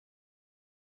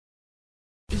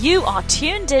You are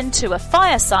tuned in to a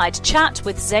Fireside chat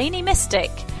with Zany Mystic.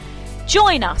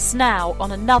 Join us now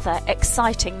on another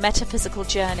exciting metaphysical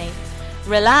journey.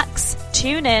 Relax,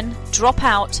 tune in, drop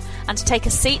out, and take a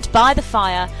seat by the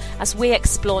fire as we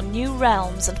explore new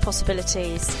realms and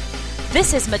possibilities.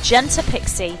 This is Magenta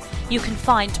Pixie. You can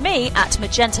find me at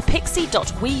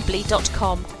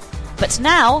magentapixie.weebly.com. But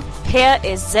now, here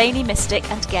is Zany Mystic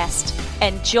and guest.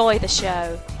 Enjoy the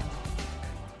show.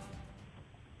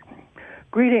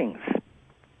 Greetings,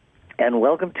 and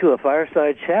welcome to a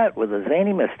Fireside Chat with a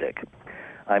Zany Mystic.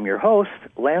 I'm your host,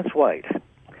 Lance White.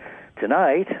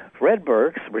 Tonight, Fred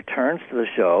Burks returns to the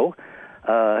show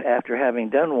after having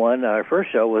done one. Our first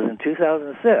show was in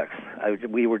 2006.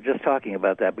 We were just talking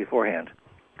about that beforehand.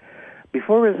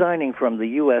 Before resigning from the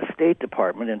U.S. State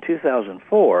Department in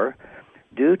 2004,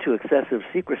 due to excessive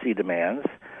secrecy demands,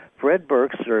 Fred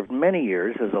Burks served many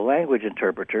years as a language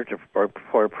interpreter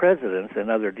for presidents and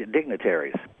other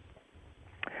dignitaries.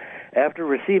 After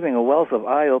receiving a wealth of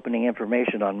eye-opening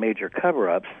information on major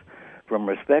cover-ups from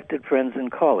respected friends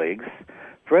and colleagues,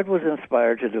 Fred was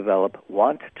inspired to develop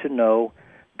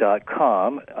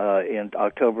wanttoknow.com in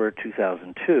October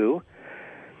 2002.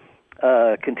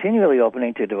 Continually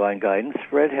opening to divine guidance,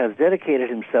 Fred has dedicated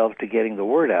himself to getting the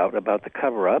word out about the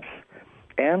cover-ups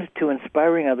and to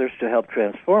inspiring others to help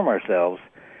transform ourselves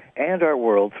and our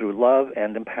world through love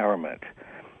and empowerment.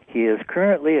 He is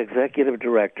currently executive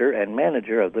director and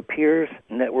manager of the Peers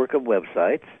network of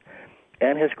websites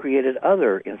and has created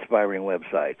other inspiring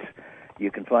websites.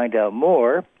 You can find out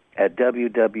more at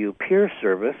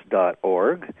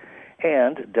www.peerservice.org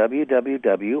and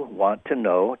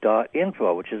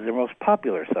www.wanttoknow.info, which is their most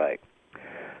popular site.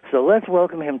 So let's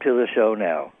welcome him to the show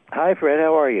now. Hi, Fred.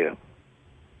 How are you?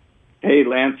 Hey,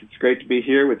 Lance, it's great to be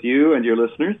here with you and your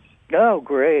listeners. Oh,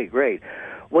 great.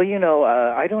 Well,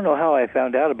 I don't know how I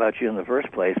found out about you in the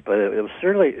first place, but it was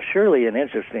surely an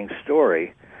interesting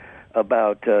story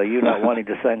about you not wanting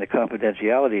to sign the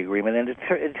confidentiality agreement, and it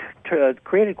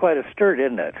created quite a stir,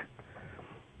 didn't it?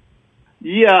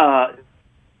 Yeah.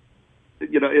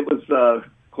 It was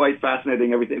quite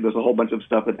fascinating, everything. There's a whole bunch of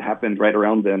stuff that happened right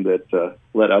around then that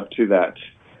led up to that.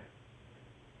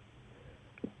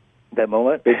 That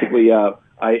moment? Basically, I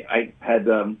had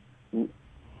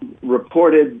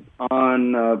reported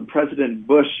on President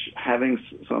Bush having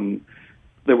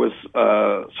there was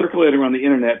circulating around the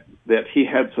internet that he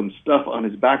had some stuff on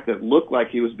his back that looked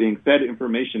like he was being fed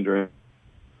information during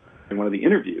one of the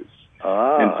interviews.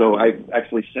 And so I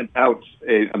actually sent out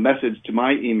a message to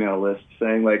my email list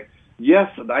saying, like,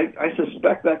 yes, I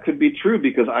suspect that could be true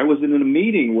because I was in a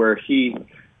meeting where he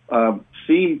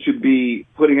seemed to be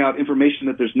putting out information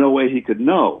that there's no way he could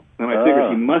know. And I figured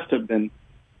he must have been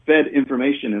fed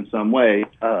information in some way.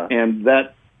 And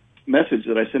that message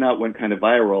that I sent out went kind of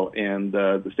viral, and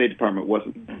the State Department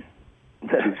wasn't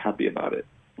too happy about it.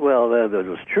 Well, that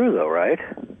was true, though, right?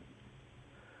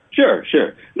 Sure.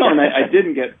 No, and I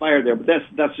didn't get fired there, but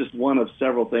that's just one of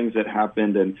several things that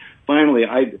happened. And finally,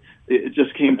 it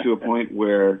just came to a point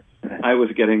where I was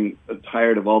getting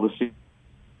tired of all the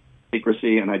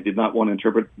secrecy, and I did not want to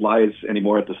interpret lies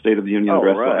anymore at the State of the Union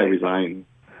address, so I resigned.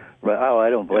 Right. Oh, I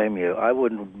don't blame you. I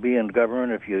wouldn't be in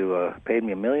government if you paid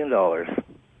me $1 million.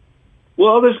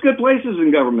 Well, there's good places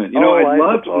in government. I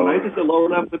loved when I did the lower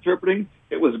level interpreting.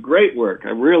 It was great work.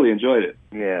 I really enjoyed it.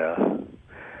 Yeah.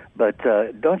 But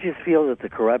don't you feel that the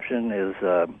corruption is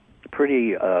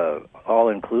pretty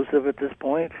all-inclusive at this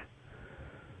point?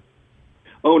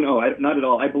 Oh, no, not at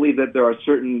all. I believe that there are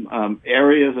certain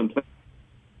areas and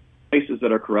places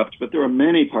that are corrupt, but there are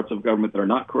many parts of government that are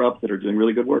not corrupt that are doing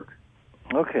really good work.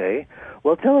 Okay.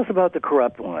 Well, tell us about the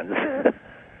corrupt ones.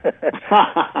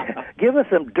 Give us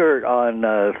some dirt on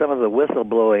some of the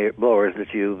whistleblowers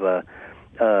that you've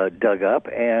dug up,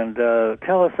 and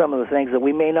tell us some of the things that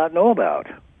we may not know about.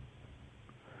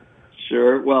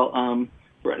 Sure. Well,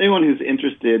 for anyone who's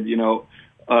interested,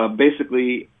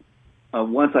 basically,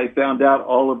 once I found out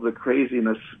all of the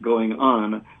craziness going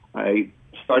on, I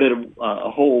started a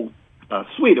whole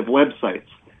suite of websites.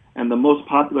 And the most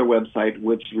popular website,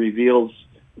 which reveals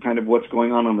kind of what's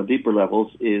going on the deeper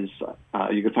levels, is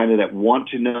you can find it at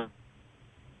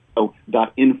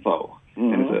wanttoknow.info.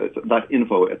 And it's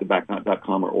 .info at the back, not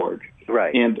 .com or .org.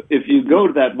 Right. And if you go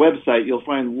to that website, you'll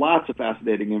find lots of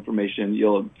fascinating information.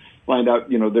 You'll find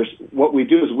out, what we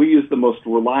do is we use the most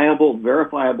reliable,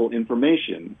 verifiable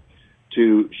information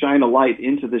to shine a light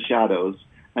into the shadows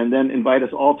and then invite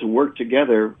us all to work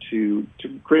together to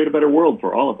create a better world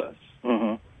for all of us.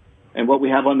 Mm-hmm. And what we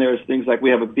have on there is things like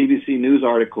we have a BBC News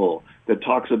article that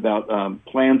talks about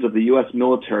plans of the U.S.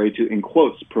 military to, in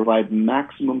quotes, provide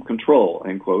maximum control,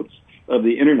 end quotes, of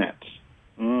the Internet.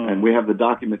 And we have the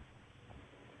document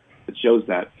that shows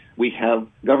that. We have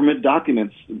government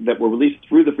documents that were released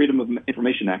through the Freedom of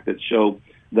Information Act that show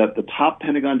that the top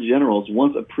Pentagon generals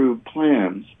once approved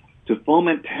plans to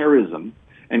foment terrorism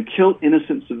and kill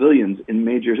innocent civilians in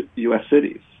major U.S.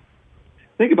 cities.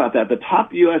 Think about that. The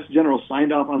top U.S. generals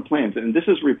signed off on plans, and this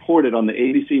is reported on the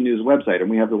ABC News website, and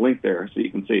we have the link there so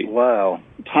you can see. Wow.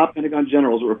 The top Pentagon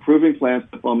generals were approving plans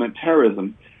to foment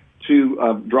terrorism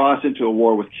to draw us into a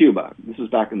war with Cuba. This is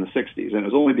back in the 60s, and it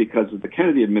was only because of the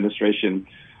Kennedy administration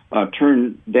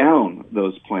turned down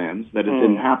those plans that it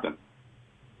didn't happen.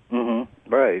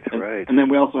 Mm-hmm. Right, right. And then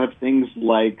we also have things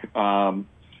like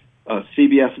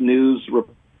CBS News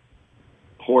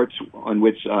reports on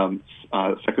which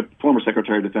former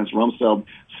Secretary of Defense Rumsfeld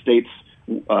states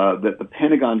that the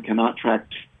Pentagon cannot track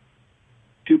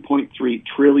 $2.3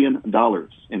 trillion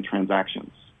in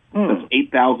transactions. That's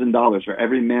 $8,000 for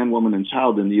every man, woman, and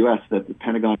child in the U.S. that the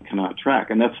Pentagon cannot track.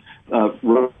 And that's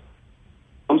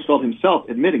Rumsfeld himself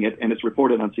admitting it, and it's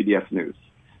reported on CBS News.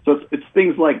 So it's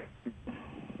things like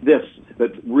this,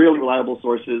 that's really reliable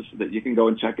sources that you can go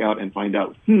and check out and find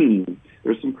out,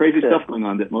 there's some crazy stuff going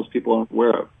on that most people aren't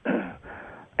aware of.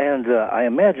 And I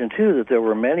imagine, too, that there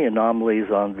were many anomalies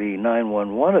on the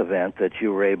 911 event that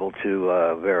you were able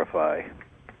to verify.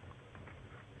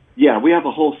 Yeah, we have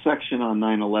a whole section on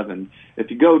 9/11. If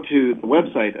you go to the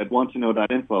website at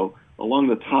wanttoknow.info, along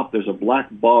the top there's a black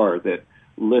bar that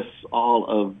lists all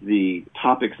of the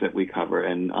topics that we cover,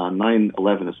 and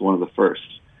 9/11 is one of the first.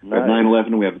 Nice. At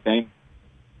 9/11 we have banking,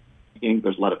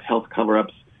 there's a lot of health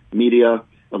cover-ups, media,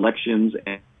 elections,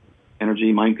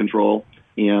 energy, mind control,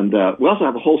 and we also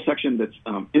have a whole section that's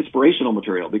inspirational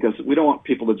material, because we don't want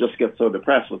people to just get so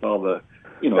depressed with all the,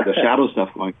 the shadow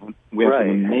stuff going on. We have some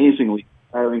amazingly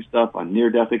inspiring stuff on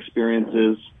near-death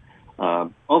experiences,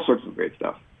 all sorts of great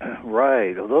stuff.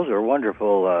 Right. Well, those are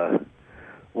wonderful,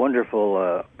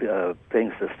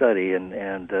 things to study and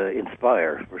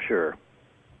inspire, for sure.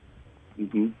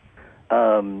 Mm-hmm.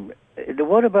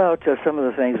 What about some of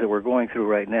the things that we're going through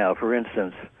right now? For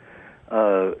instance,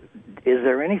 is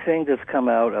there anything that's come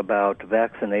out about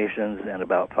vaccinations and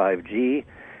about 5G,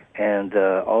 and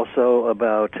also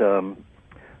about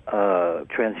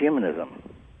transhumanism?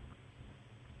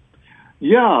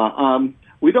 Yeah,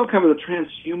 we don't cover the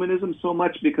transhumanism so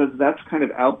much because that's kind of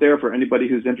out there for anybody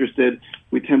who's interested.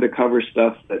 We tend to cover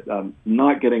stuff that's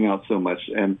not getting out so much.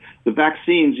 And the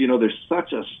vaccines, there's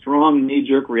such a strong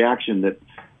knee-jerk reaction that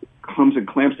comes and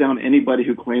clamps down anybody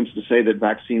who claims to say that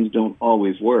vaccines don't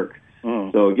always work.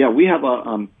 So, yeah, we have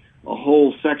a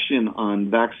whole section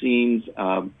on vaccines.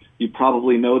 You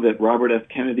probably know that Robert F.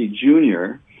 Kennedy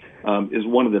Jr. Is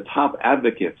one of the top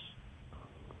advocates.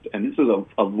 And this is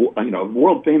a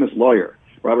world-famous lawyer,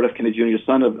 Robert F. Kennedy Jr.,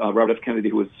 son of Robert F. Kennedy,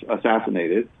 who was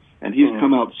assassinated. And he's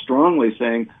come out strongly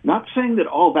not saying that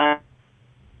all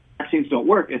vaccines don't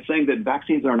work, it's saying that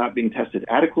vaccines are not being tested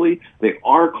adequately. They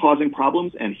are causing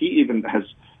problems, and he even has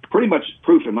pretty much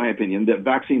proof, in my opinion, that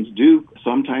vaccines do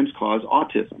sometimes cause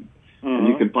autism. And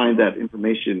you can find that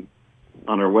information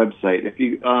on our website. If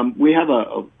you, we have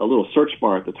a little search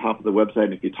bar at the top of the website,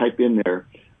 and if you type in there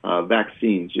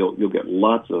vaccines, you'll get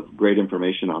lots of great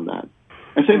information on that.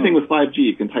 And same thing with 5G.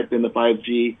 You can type in the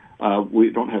 5G. We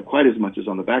don't have quite as much as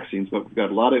on the vaccines, but we've got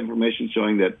a lot of information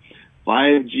showing that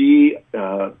 5G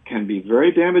can be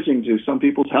very damaging to some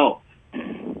people's health.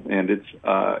 And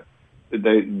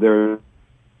there's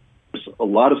a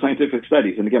lot of scientific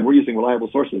studies. And again, we're using reliable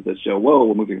sources that show,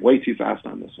 we're moving way too fast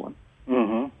on this one.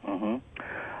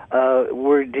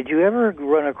 Did you ever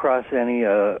run across any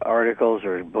articles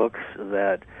or books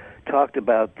that talked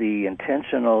about the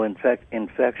intentional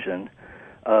infection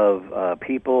of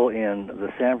people in the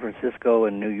San Francisco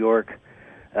and New York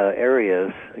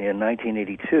areas in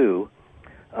 1982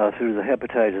 through the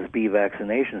hepatitis B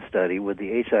vaccination study with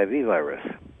the HIV virus?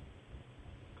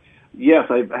 Yes,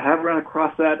 I have run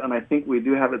across that, and I think we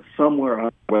do have it somewhere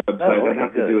on our website. I'd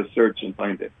have to do a search and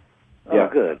find it. Oh,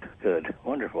 good,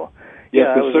 wonderful.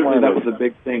 Yeah, because certainly that was a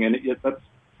big thing, and that's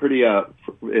pretty,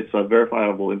 it's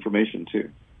verifiable information, too.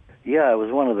 Yeah, I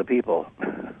was one of the people.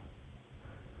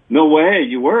 No way,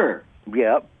 you were?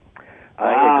 Yep.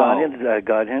 Wow. I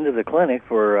got into the clinic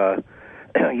for,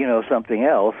 something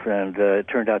else, and it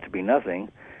turned out to be nothing.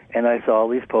 And I saw all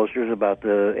these posters about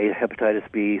the hepatitis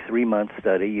B 3-month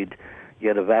study. You'd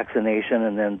get a vaccination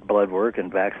and then blood work, and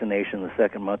vaccination the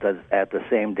second month at the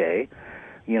same day,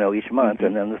 each month,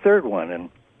 and then the third one. And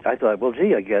I thought, well,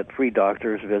 gee, I get free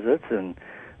doctor's visits and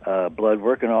blood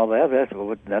work and all that. That's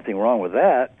nothing wrong with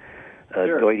that.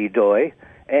 Sure. Doity-doy.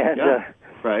 And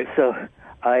right. So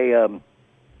I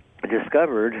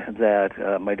discovered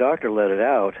that my doctor let it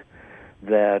out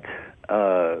that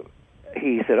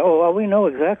he said, "Oh, well, we know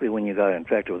exactly when you got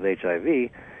infected with HIV."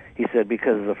 He said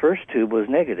because the first tube was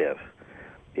negative.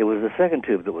 It was the second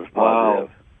tube that was positive.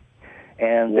 Wow.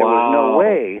 And there was no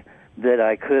way that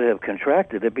I could have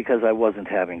contracted it because I wasn't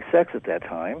having sex at that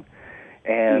time.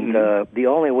 And the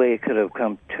only way it could have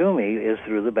come to me is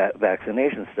through the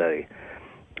vaccination study.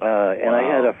 And I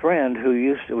had a friend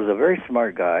who was a very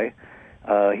smart guy.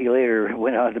 He later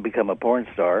went on to become a porn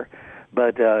star,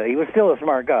 but he was still a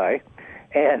smart guy.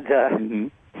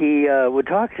 And he would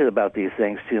talk about these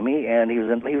things to me, and he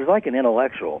was like an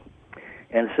intellectual.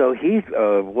 And so he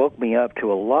woke me up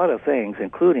to a lot of things,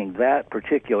 including that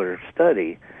particular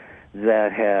study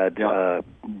that had,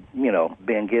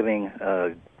 been giving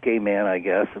gay men, I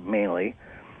guess, mainly,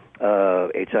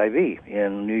 HIV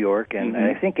in New York. And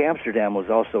I think Amsterdam was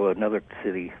also another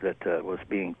city that was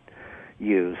being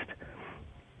used.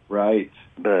 Right.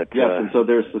 But yes, and so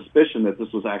there's suspicion that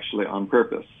this was actually on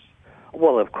purpose.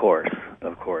 Well, of course.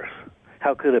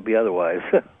 How could it be otherwise?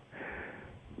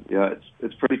 Yeah,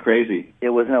 it's pretty crazy. It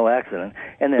was no accident.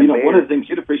 And then one of the things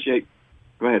you'd appreciate.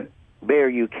 Go ahead. Bayer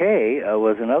UK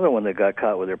was another one that got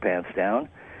caught with their pants down,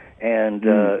 and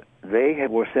they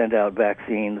were sent out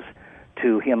vaccines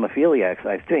to hemophiliacs,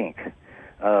 I think.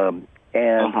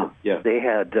 Yes. They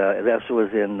had that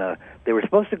was in. They were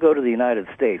supposed to go to the United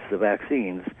States, the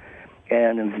vaccines,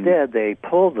 and instead they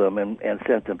pulled them and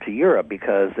sent them to Europe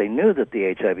because they knew that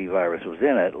the HIV virus was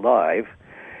in it live.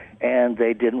 And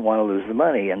they didn't want to lose the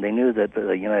money, and they knew that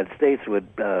the United States would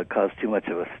cause too much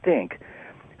of a stink,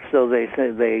 so they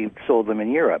sold them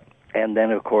in Europe. And then,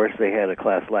 of course, they had a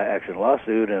class action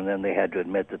lawsuit, and then they had to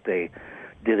admit that they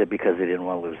did it because they didn't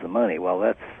want to lose the money. Well,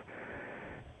 that's,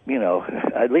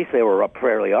 at least they were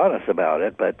fairly honest about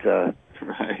it, but,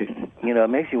 right. It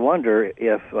makes you wonder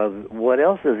if what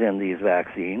else is in these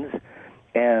vaccines,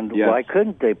 and why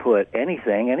couldn't they put any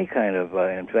kind of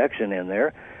infection in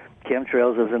there?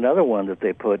 Chemtrails is another one that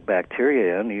they put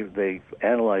bacteria in. They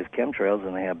analyze chemtrails,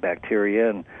 and they have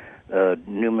bacteria and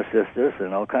pneumocystis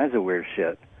and all kinds of weird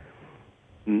shit.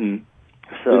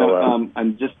 So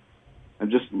I'm just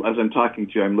as I'm talking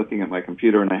to you, I'm looking at my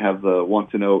computer, and I have the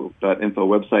wanttoknow.info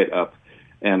website up,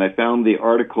 and I found the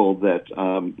article that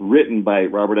written by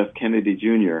Robert F. Kennedy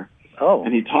Jr. Oh,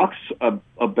 and he talks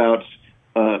about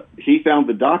he found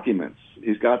the documents.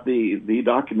 He's got the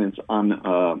documents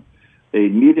on. A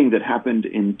meeting that happened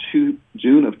in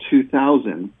June of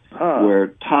 2000 where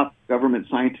top government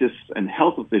scientists and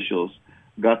health officials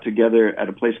got together at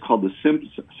a place called the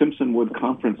Simpson Wood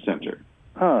Conference Center.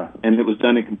 And it was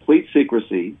done in complete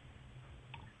secrecy.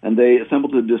 And they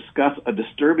assembled to discuss a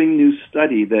disturbing new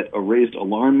study that raised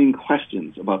alarming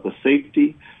questions about the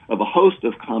safety of a host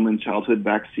of common childhood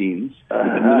vaccines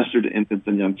administered to infants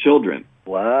and young children.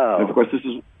 Wow. And of course,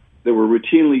 they were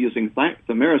routinely using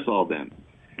thimerosal then.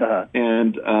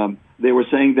 And they were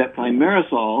saying that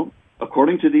thimerosal,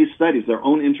 according to these studies, their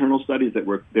own internal studies that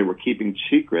they were keeping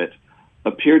secret,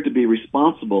 appeared to be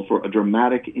responsible for a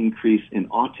dramatic increase in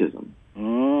autism.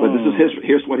 But this is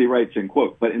here's what he writes in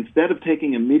quote. But instead of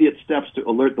taking immediate steps to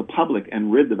alert the public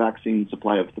and rid the vaccine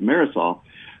supply of thimerosal,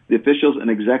 the officials and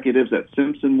executives at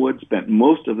Simpson Wood spent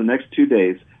most of the next 2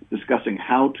 days discussing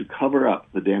how to cover up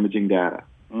the damaging data.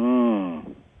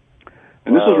 And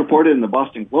this was reported in the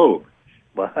Boston Globe.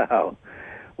 Wow.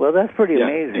 Well, that's pretty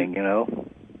amazing,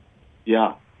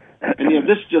 Yeah. And,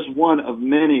 this is just one of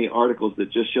many articles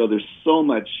that just show there's so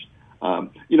much, and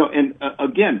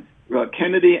again,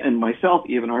 Kennedy and myself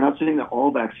even are not saying that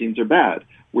all vaccines are bad.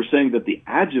 We're saying that the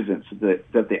adjuvants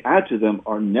that they add to them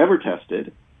are never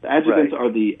tested. The adjuvants are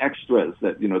the extras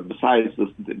that, besides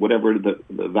whatever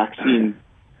the vaccine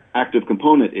active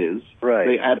component is. Right.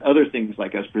 They add other things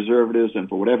like as preservatives and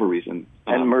for whatever reason.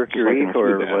 And mercury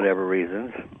for whatever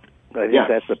reasons. I think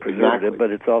that's a preservative,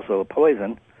 but it's also a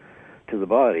poison to the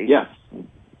body. Yes.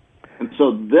 And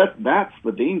so that's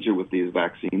the danger with these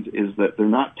vaccines is that they're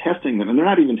not testing them, and they're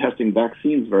not even testing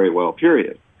vaccines very well,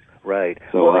 period. Right.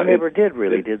 So, well, they never did,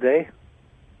 really, did they?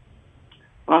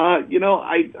 I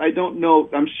don't know.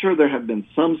 I'm sure there have been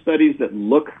some studies that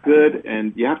look good,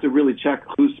 and you have to really check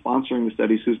who's sponsoring the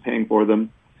studies, who's paying for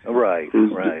them,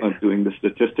 who's doing the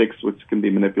statistics, which can be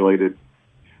manipulated.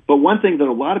 But one thing that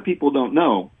a lot of people don't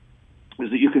know is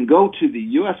that you can go to the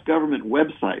U.S. government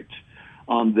website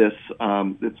on this,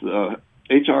 it's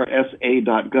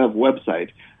HRSA.gov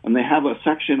website, and they have a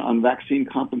section on vaccine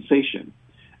compensation.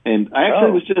 And I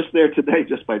actually was just there today,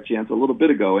 just by chance, a little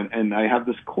bit ago, and I have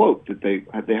this quote that they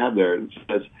have there. It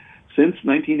says, since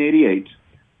 1988,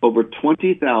 over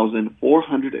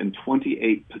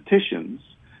 20,428 petitions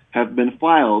have been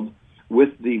filed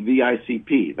with the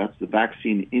VICP, that's the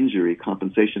Vaccine Injury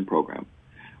Compensation Program,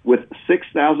 with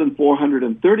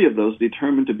 6,430 of those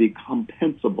determined to be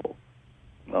compensable.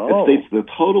 Oh. It states the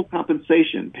total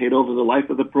compensation paid over the life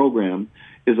of the program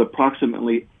is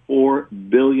approximately $4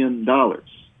 billion. Wow.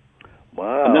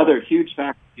 Another huge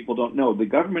fact people don't know, the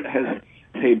government has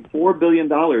paid $4 billion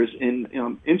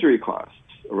in injury costs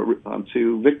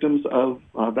to victims of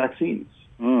vaccines.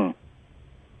 Mm.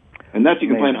 And that you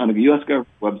can find on a U.S. government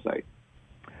website.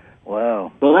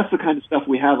 Wow. So that's the kind of stuff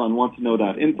we have on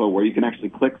wanttoknow.info, where you can actually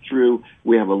click through.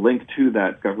 We have a link to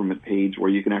that government page where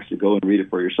you can actually go and read it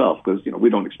for yourself, because we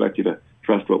don't expect you to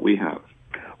trust what we have.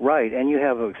 Right, and you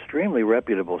have extremely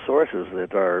reputable sources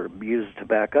that are used to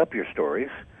back up your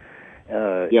stories.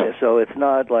 Yeah. So it's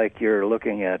not like you're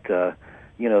looking at,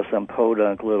 some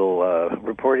podunk little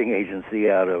reporting agency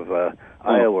out of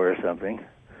Iowa or something.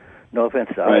 No offense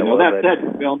to Right. Iowa. Well, that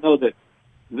said, we all know that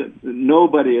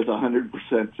nobody is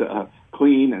 100%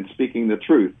 clean and speaking the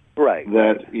truth. Right.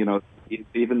 That,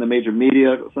 even the major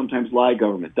media sometimes lie,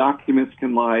 government documents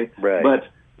can lie. Right. But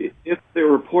if they're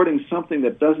reporting something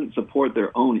that doesn't support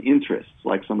their own interests,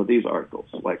 like some of these articles,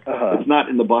 it's not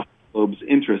in the Boston Globe's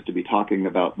interest to be talking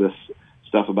about this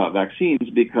stuff about vaccines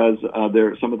because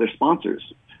some of their sponsors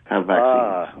have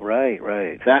vaccines.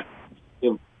 Right. That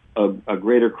gives a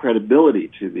greater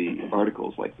credibility to the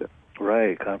articles like this.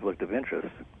 Right, conflict of interest.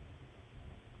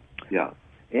 Yeah.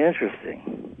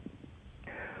 Interesting.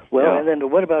 Well, Yeah. and then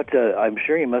what about, I'm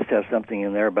sure you must have something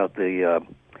in there about the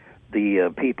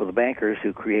people, the bankers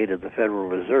who created the Federal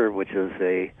Reserve, which is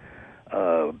a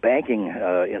banking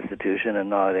institution and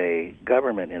not a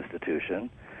government institution.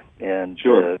 And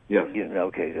sure. Yeah.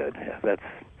 Okay, good. Yeah, that's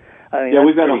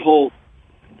we've got a whole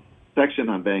section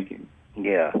on banking.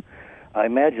 Yeah, I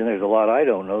imagine there's a lot I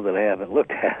don't know that I haven't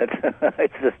looked at.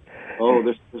 It's just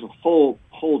there's a whole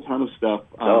ton of stuff.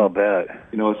 I bet.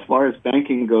 As far as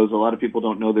banking goes, a lot of people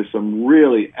don't know there's some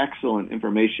really excellent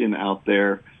information out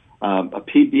there. A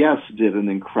PBS did an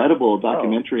incredible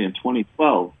documentary in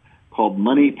 2012 called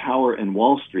Money, Power, and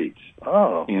Wall Street.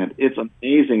 Oh. And it's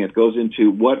amazing. It goes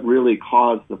into what really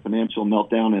caused the financial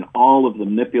meltdown and all of the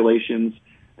manipulations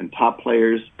and top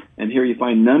players. And here you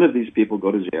find none of these people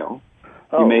go to jail.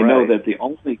 You may know that the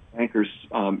only bankers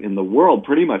in the world,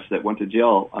 pretty much, that went to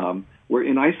jail were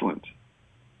in Iceland.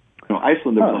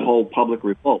 Iceland, there was a whole public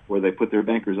revolt where they put their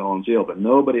bankers all in jail, but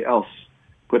nobody else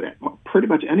put pretty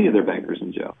much any of their bankers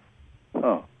in jail.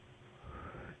 Oh.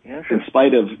 In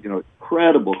spite of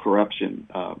incredible corruption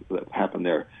that happened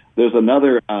there. There's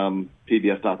another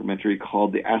PBS documentary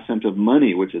called The Ascent of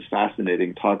Money, which is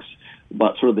fascinating. Talks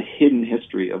about sort of the hidden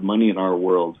history of money in our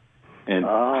world and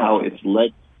how it's led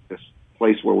to this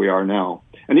place where we are now.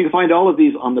 And you can find all of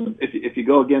these on the if you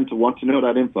go again to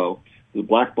wanttoknow.info, there's a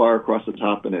black bar across the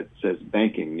top and it says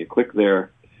banking. You click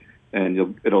there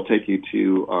and it'll take you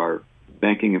to our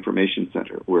banking information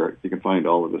center where you can find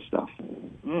all of this stuff.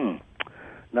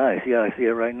 Nice. Yeah, I see it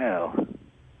right now.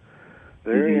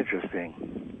 Very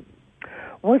interesting.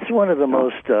 What's one of the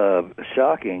most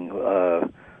shocking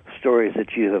stories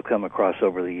that you have come across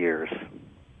over the years?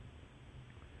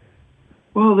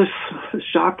 Well, this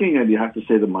shocking, and you have to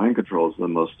say the mind control is the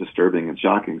most disturbing and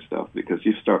shocking stuff, because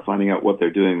you start finding out what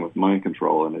they're doing with mind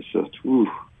control, and it's just,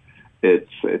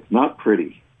 it's not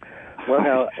pretty. Well,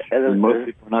 now, most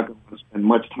people are not going to spend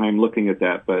much time looking at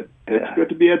that, but it's good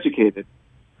to be educated.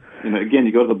 Again,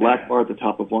 you go to the black bar at the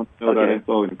top of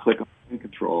wanttoknow.info and click on mind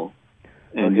control,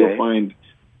 and you'll find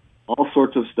all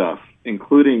sorts of stuff,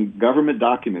 including government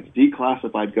documents,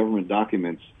 declassified government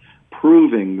documents,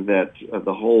 proving that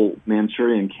the whole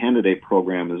Manchurian Candidate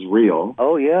program is real.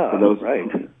 Oh, yeah, right.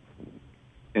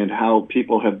 And how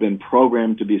people have been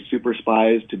programmed to be super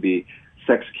spies, to be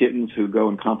sex kittens who go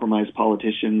and compromise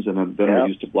politicians and then are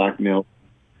used to blackmail.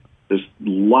 There's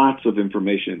lots of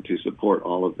information to support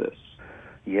all of this.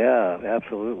 Yeah,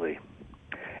 absolutely.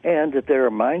 And that there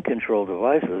are mind control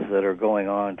devices that are going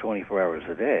on 24 hours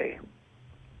a day.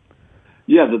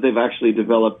 Yeah, that they've actually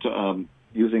developed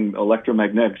using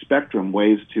electromagnetic spectrum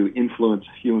ways to influence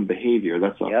human behavior.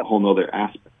 That's a whole other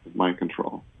aspect of mind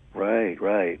control. Right.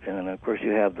 And then, of course,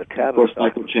 you have the tablet.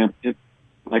 Of course,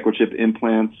 microchip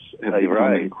implants have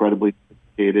become incredibly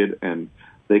sophisticated, and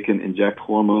they can inject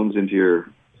hormones into your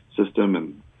system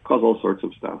and cause all sorts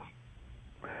of stuff.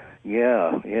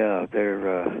 Yeah.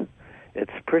 They're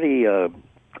it's pretty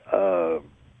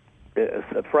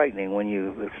it's frightening when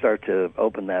you start to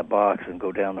open that box and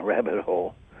go down the rabbit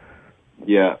hole.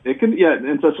 Yeah, it can. Yeah,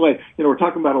 and that's why we're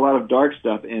talking about a lot of dark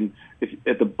stuff. And if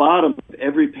at the bottom of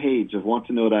every page of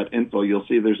wanttoknow.info, you'll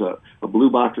see there's a blue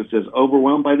box that says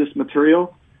 "Overwhelmed by this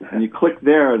material," and you click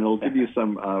there, and it'll give you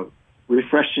some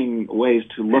refreshing ways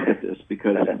to look at this,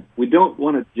 because we don't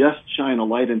want to just shine a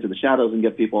light into the shadows and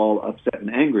get people all upset and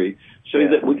angry. Show you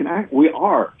that we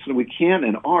can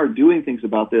and are doing things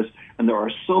about this, and there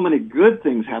are so many good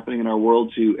things happening in our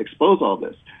world to expose all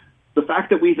this. The fact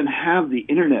that we even have the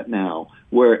internet now,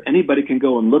 where anybody can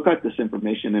go and look at this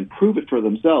information and prove it for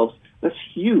themselves, that's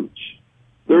huge.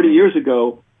 30 years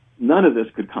ago, none of this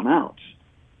could come out.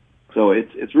 So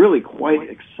it's really quite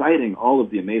exciting, all of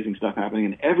the amazing stuff happening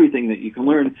and everything that you can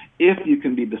learn if you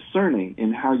can be discerning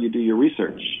in how you do your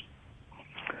research.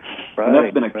 Right. And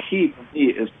that's been a key for me,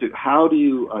 is to how do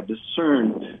you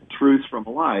discern truth from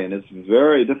a lie? And it's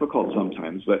very difficult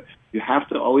sometimes, but you have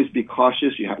to always be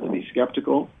cautious. You have to be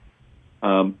skeptical.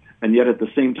 And yet at the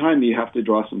same time, you have to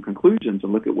draw some conclusions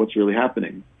and look at what's really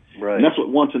happening. Right. And that's what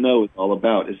Want to Know is all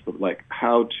about, is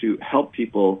how to help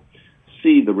people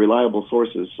see the reliable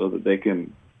sources so that they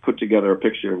can put together a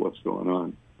picture of what's going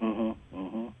on. Mm-hmm,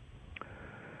 mm-hmm.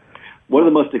 One of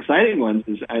the most exciting ones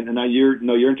is, and I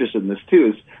know you're interested in this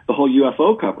too, is the whole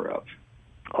UFO cover-up.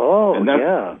 Oh, and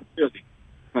that's really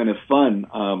kind of fun.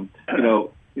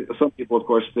 Some people, of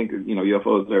course, think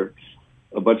UFOs are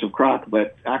a bunch of crock,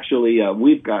 but actually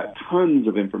we've got tons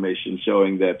of information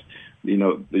showing that the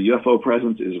UFO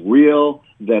presence is real,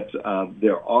 that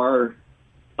there are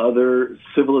other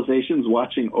civilizations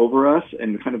watching over us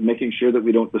and kind of making sure that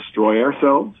we don't destroy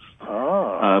ourselves.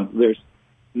 Oh. There's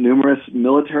numerous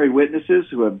military witnesses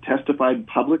who have testified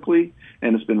publicly,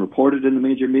 and it's been reported in the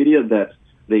major media that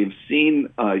they've seen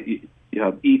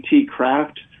ET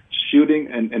craft shooting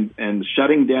and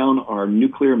shutting down our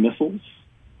nuclear missiles.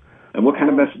 And what kind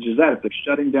of message is that? If they're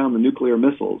shutting down the nuclear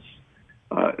missiles,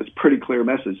 it's a pretty clear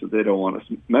message that they don't want us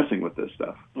messing with this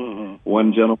stuff. Mm-hmm.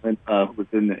 One gentleman who was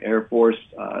in the Air Force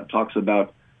talks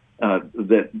about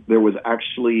that there was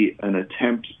actually an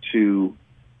attempt to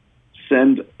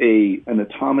send an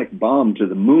atomic bomb to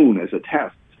the moon as a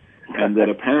test, and that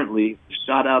apparently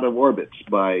shot out of orbit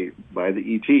by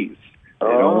the ETs. They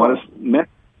don't want us messing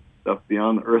with stuff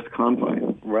beyond Earth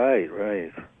confines. Right.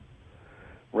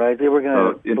 They were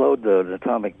going to explode the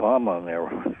atomic bomb on there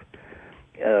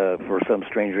for some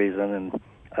strange reason,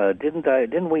 and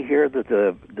didn't we hear that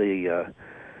the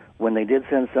when they did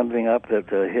send something up that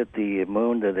hit the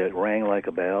moon, that it rang like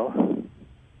a bell?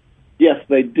 Yes,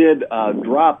 they did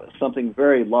drop something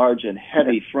very large and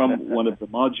heavy from one of the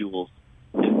modules,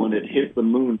 and when it hit the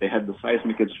moon, they had the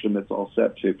seismic instruments all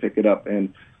set to pick it up,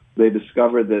 and they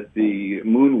discovered that the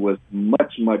moon was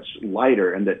much, much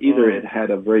lighter, and that either it had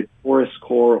a very porous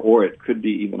core or it could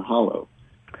be even hollow.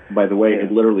 By the way,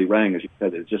 it literally rang, as you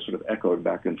said. It just sort of echoed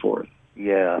back and forth.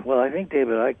 Yeah, well, I think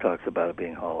David Icke talks about it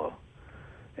being hollow.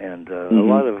 And a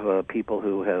lot of people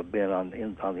who have been on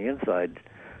the inside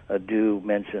do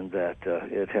mention that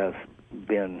it has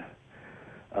been,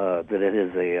 that it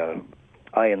is a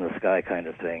eye-in-the-sky kind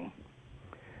of thing.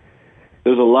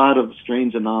 There's a lot of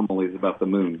strange anomalies about the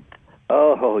moon.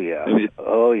 Oh, yeah. I mean,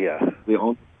 the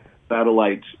only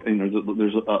satellite,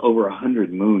 there's over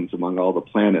 100 moons among all the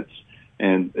planets,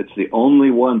 and it's the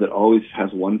only one that always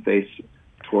has one face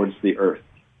towards the Earth.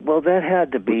 Well, that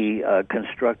had to be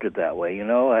constructed that way.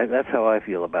 That's how I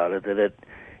feel about it, that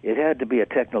it had to be a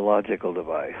technological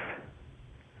device.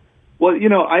 Well,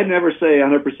 I'd never say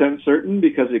 100% certain,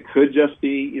 because it could just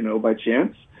be, by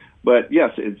chance. But yes,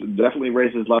 it definitely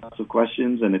raises lots of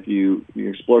questions, and if you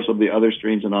explore some of the other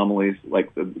strange anomalies,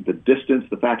 like the distance,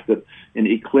 the fact that an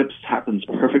eclipse happens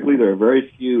perfectly. There are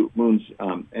very few moons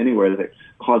anywhere that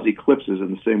cause eclipses in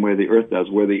the same way the Earth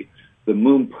does, where the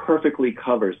moon perfectly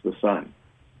covers the sun.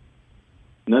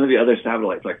 None of the other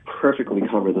satellites perfectly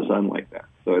cover the sun like that.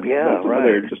 So that's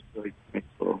another just really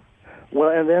cool. Well,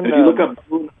 and then if you look up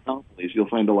moon anomalies, you'll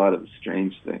find a lot of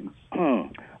strange things.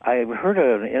 I heard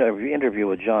an interview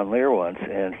with John Lear once,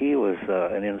 and he was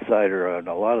an insider on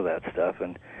a lot of that stuff,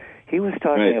 and he was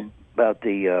talking about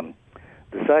the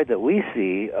side that we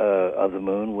see of the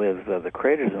moon with the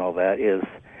craters and all that is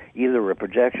either a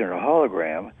projection or a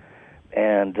hologram,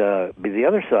 and the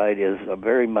other side is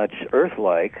very much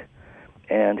Earth-like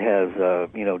and has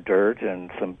dirt and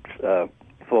some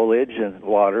foliage and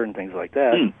water and things like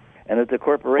that, and that the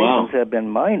corporations have been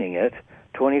mining it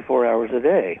 24 hours a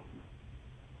day.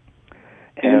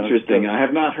 Interesting. I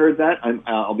have not heard that.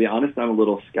 I'll be honest. I'm a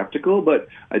little skeptical, but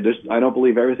I don't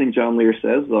believe everything John Lear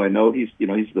says. Though I know he's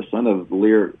the son of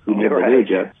Lear, who made the Lear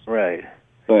jets. Right.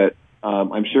 But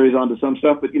I'm sure he's onto some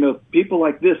stuff. But people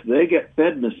like this, they get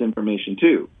fed misinformation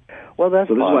too. Well, that's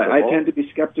so. This is why I tend to be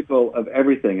skeptical of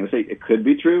everything. I say it could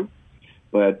be true,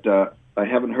 but I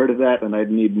haven't heard of that, and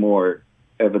I'd need more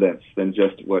evidence than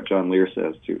just what John Lear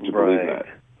says to believe that.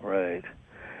 Right.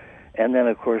 And then,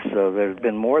 of course, there's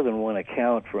been more than one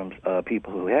account from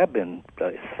people who have been,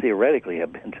 theoretically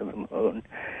have been to the moon,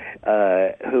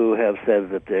 who have said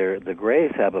that the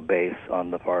Greys have a base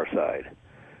on the far side.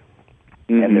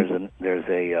 Mm-hmm. And there's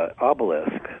a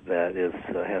obelisk that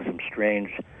has some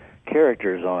strange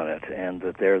characters on it, and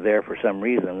that they're there for some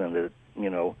reason, and that,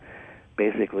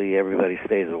 basically everybody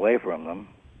stays away from them.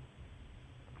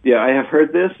 Yeah, I have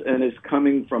heard this, and it's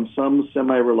coming from some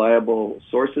semi-reliable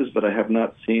sources, but I have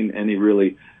not seen any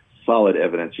really solid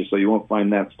evidence. So you won't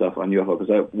find that stuff on UFO,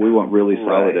 because we want really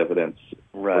solid evidence.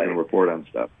 Right. We're going to report on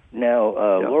stuff. Now,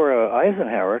 Laura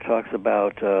Eisenhower talks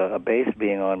about a base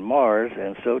being on Mars,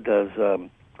 and so does,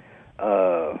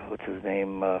 what's his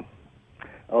name? The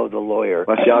lawyer.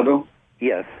 Basiago?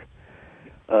 Yes.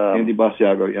 Andy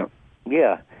Basiago, yeah.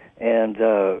 Yeah. And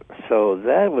so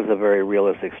that was a very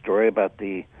realistic story about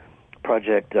the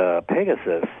Project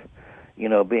Pegasus,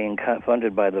 being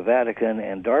funded by the Vatican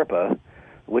and DARPA,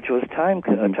 which was time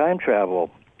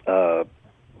travel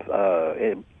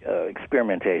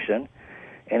experimentation.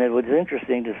 And it was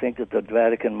interesting to think that the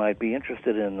Vatican might be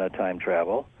interested in time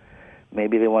travel.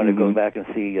 Maybe they wanted to go back and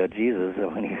see Jesus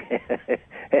when he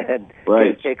had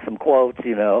take some quotes,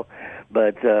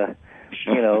 but.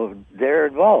 They're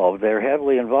involved. They're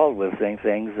heavily involved with things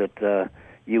that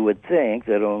you would think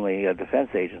that only a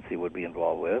defense agency would be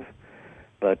involved with.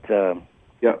 But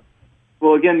yeah.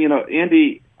 Well, again,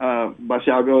 Andy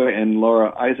Basiago and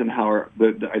Laura Eisenhower,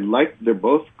 they're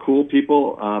both cool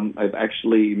people. I've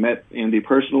actually met Andy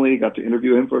personally, got to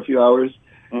interview him for a few hours.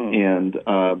 And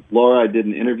Laura, I did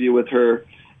an interview with her.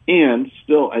 And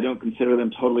still, I don't consider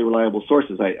them totally reliable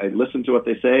sources. I listen to what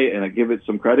they say, and I give it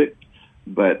some credit,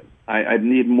 but I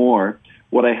need more.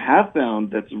 What I have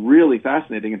found that's really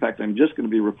fascinating, in fact, I'm just going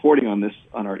to be reporting on this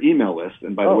on our email list.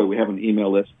 And by the way, we have an email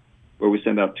list where we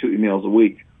send out 2 emails a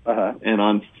week. And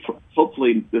on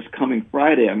hopefully this coming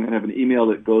Friday, I'm going to have an email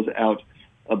that goes out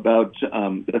about,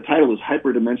 the title is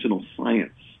Hyperdimensional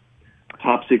Science,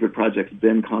 Top Secret Projects,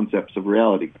 Then Concepts of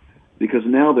Reality. Because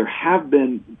now there have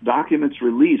been documents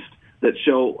released that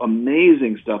show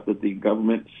amazing stuff that the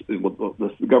government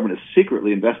is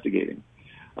secretly investigating.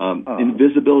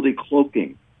 Invisibility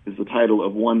cloaking is the title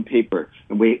of one paper,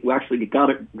 and we actually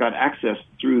got access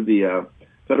through the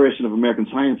Federation of American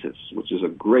Scientists, which is a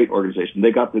great organization.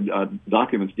 They got the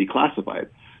documents declassified.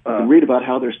 You can read about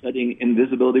how they're studying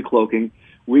invisibility cloaking.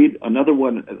 Read another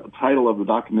one. The title of the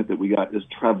document that we got is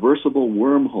Traversable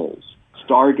Wormholes,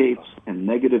 Stargates, and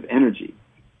Negative Energy.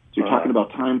 So you're talking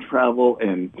about time travel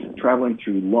and traveling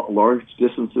through large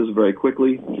distances very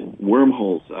quickly.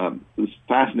 Wormholes, this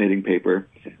fascinating paper.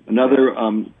 Another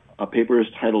a paper is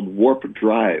titled Warp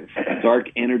Drive, Dark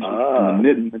Energy and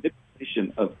the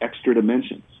Manipulation of Extra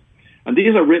Dimensions. And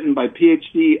these are written by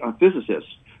PhD physicists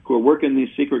who are working in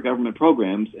these secret government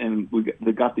programs, and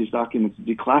they got these documents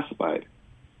declassified.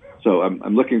 So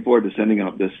I'm looking forward to sending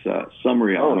out this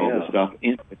summary on all this stuff.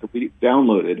 And we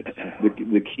downloaded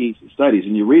the key studies,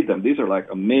 and you read them. These are like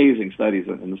amazing studies,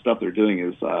 and the stuff they're doing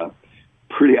is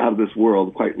pretty out of this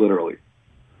world, quite literally.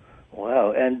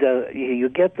 Wow! And you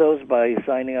get those by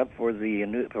signing up for the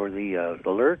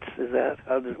alerts. Is that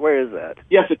where is that?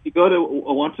 Yes, if you go to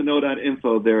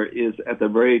wanttoknow.info, there is at the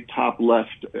very top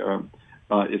left.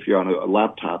 If you're on a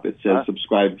laptop, it says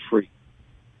subscribe free.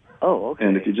 Oh, okay.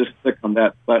 And if you just click on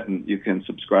that button, you can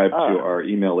subscribe to our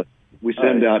email list. We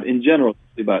send out, in general,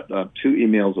 about 2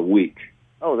 emails a week.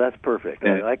 Oh, that's perfect.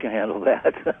 I can handle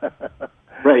that.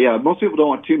 Right, yeah. Most people don't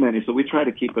want too many, so we try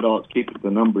to keep the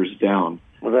numbers down.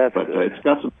 Well, that's but good. It's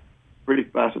got some pretty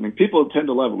fascinating. People tend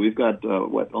to love it. We've got,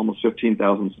 almost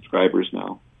 15,000 subscribers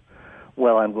now.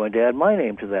 Well, I'm going to add my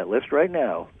name to that list right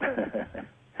now.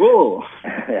 Cool.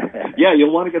 Yeah,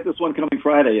 you'll want to get this one coming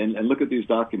Friday and look at these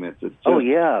documents. It's just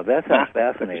that sounds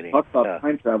fascinating. Talk about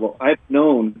time travel. I've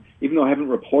known, even though I haven't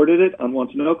reported it on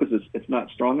Want to Know because it's not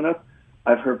strong enough,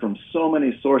 I've heard from so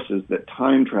many sources that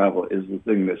time travel is the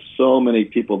thing that so many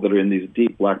people that are in these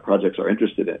deep black projects are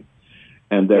interested in.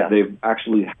 And that they've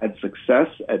actually had success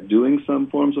at doing some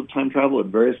forms of time travel at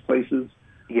various places.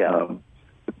 Yeah.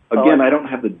 Again, I don't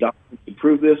have the documents to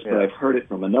prove this, but I've heard it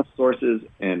from enough sources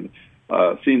and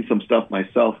seen some stuff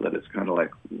myself that it's kind of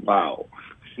like, wow.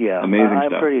 Yeah, amazing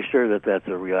I'm stuff. pretty sure that that's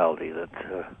a reality that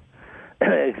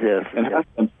exists.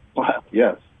 And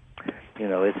yes.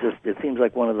 It seems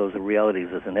like one of those realities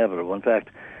that's inevitable. In fact,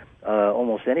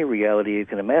 almost any reality you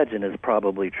can imagine is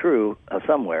probably true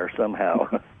somewhere, somehow.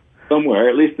 Somewhere,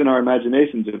 at least in our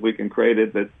imaginations, if we can create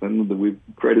it, then we've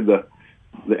created the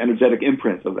energetic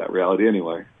imprints of that reality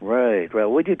anyway. Right.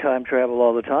 Well, we do time travel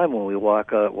all the time when we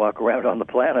walk around on the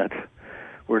planet.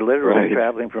 We're literally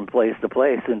traveling from place to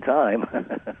place in time.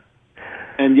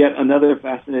 And yet another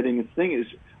fascinating thing is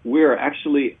we're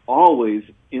actually always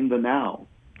in the now.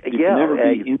 You can never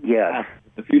be in the past,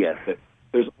 the future. But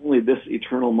there's only this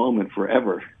eternal moment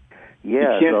forever.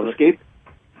 Yeah, you can't escape.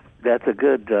 That's a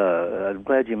good. I'm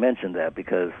glad you mentioned that,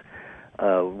 because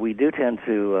we do tend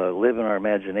to live in our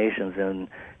imaginations and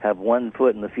have one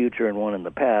foot in the future and one in the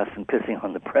past, and pissing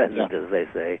on the present, as they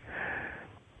say.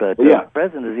 But the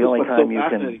present is the only time you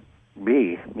can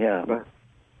be. Yeah.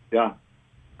 Yeah.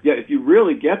 Yeah, if you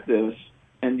really get this,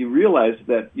 and you realize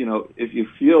that, if you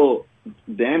feel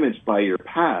damaged by your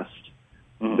past,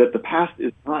 that the past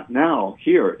is not now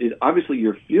here. Obviously,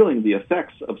 you're feeling the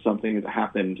effects of something that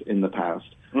happened in the past.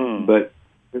 But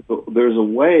there's a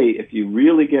way, if you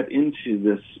really get into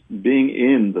this being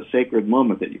in the sacred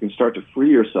moment, that you can start to free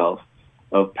yourself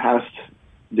of past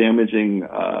damaging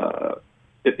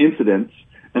incidents,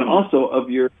 and also of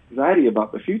your anxiety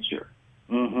about the future.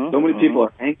 So many people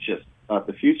are anxious about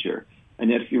the future. And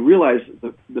yet if you realize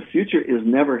the future is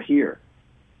never here,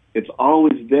 it's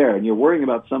always there, and you're worrying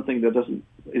about something that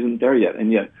isn't there yet,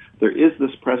 and yet there is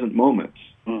this present moment.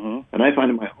 And I find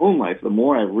in my own life, the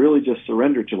more I really just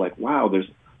surrender to, like, wow, there's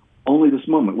only this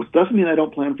moment, which doesn't mean I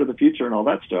don't plan for the future and all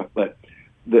that stuff, but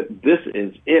that this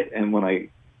is it. And when I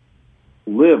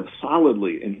live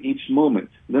solidly in each moment,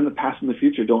 then the past and the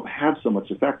future don't have so much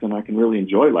effect, and I can really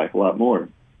enjoy life a lot more.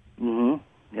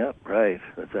 Yep, right.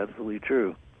 That's absolutely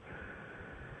true.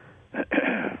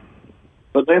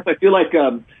 But Lance, I feel like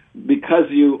because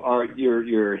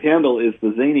your handle is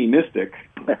the Zany Mystic,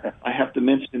 I have to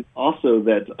mention also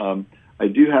that I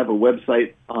do have a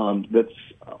website that's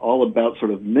all about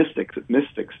sort of mystic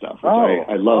stuff, which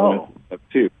I love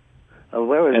too.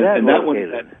 Where is that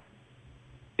located? That one,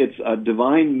 it's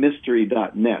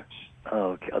divinemystery.net.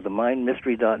 Oh, okay.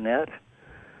 Divinemystery.net?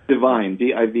 Divine,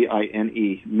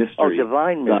 D-I-V-I-N-E, mystery. Oh,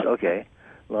 Divine Mystery. Okay.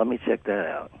 Well, let me check that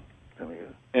out.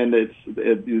 And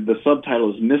the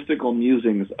subtitle is Mystical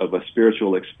Musings of a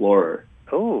Spiritual Explorer.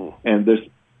 Oh. And there's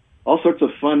all sorts of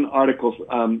fun articles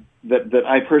that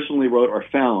I personally wrote or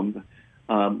found,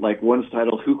 like one's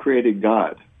titled "Who Created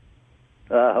God?"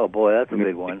 Oh boy, that's a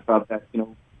big one. About that,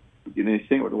 you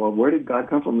think, well, where did God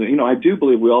come from? I do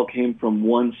believe we all came from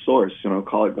one source.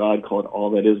 Call it God, call it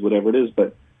all that is, whatever it is.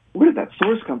 But where did that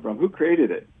source come from? Who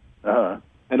created it?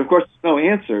 And of course, there's no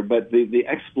answer, but the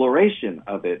exploration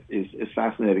of it is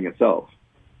fascinating itself.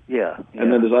 Yeah.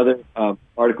 And then there's other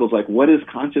articles like, what is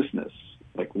consciousness?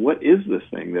 Like, what is this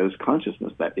thing that is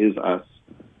consciousness, that is us?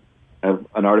 I have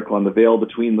an article on the veil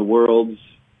between the worlds,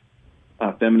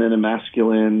 feminine and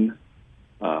masculine,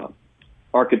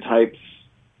 archetypes.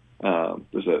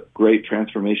 There's a great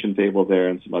transformation table there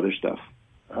and some other stuff.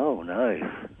 Oh, nice.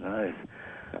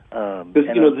 Because,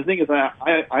 the thing is,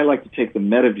 I like to take the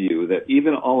meta view that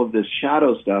even all of this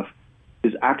shadow stuff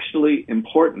is actually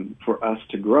important for us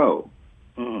to grow.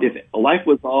 If life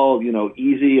was all,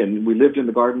 easy and we lived in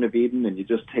the Garden of Eden and you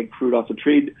just take fruit off the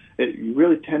tree, you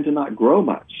really tend to not grow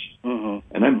much. And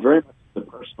I'm very much into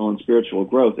personal and spiritual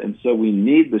growth. And so we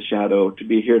need the shadow to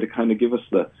be here to kind of give us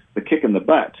the kick in the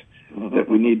butt, that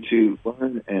we need to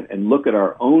learn and look at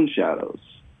our own shadows.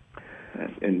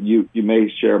 And you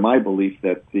may share my belief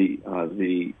that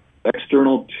the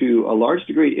external, to a large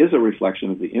degree, is a reflection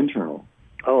of the internal.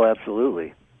 Oh,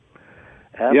 absolutely.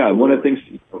 Yeah, and one of the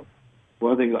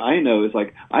things I know is,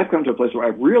 like, I've come to a place where I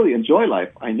really enjoy life.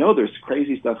 I know there's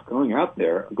crazy stuff going on out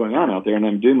there, and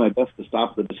I'm doing my best to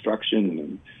stop the destruction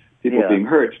and people being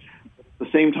hurt. At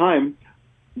the same time,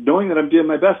 knowing that I'm doing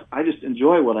my best, I just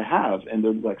enjoy what I have, and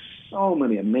there's like so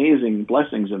many amazing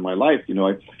blessings in my life.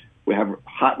 We have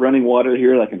hot running water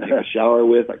here that I can take a shower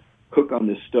with. I cook on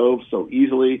this stove so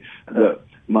easily.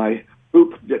 My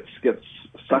poop gets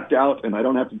sucked out, and I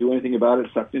don't have to do anything about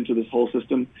it, sucked into this whole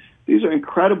system. These are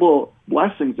incredible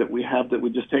blessings that we have that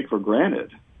we just take for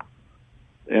granted.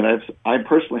 And I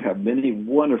personally have many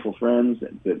wonderful friends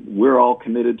that we're all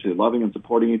committed to loving and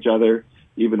supporting each other,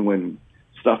 even when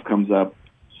stuff comes up.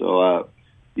 So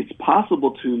it's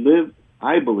possible to live,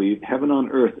 I believe, heaven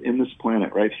on earth in this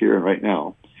planet right here and right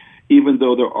now, even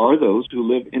though there are those who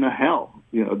live in a hell.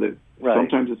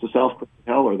 Sometimes it's a self-created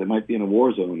hell, or they might be in a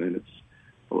war zone, and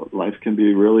life can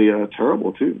be really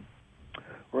terrible too.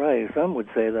 Right. Some would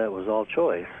say that was all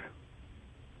choice.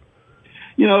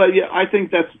 I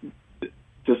think that's,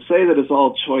 to say that it's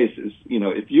all choice is,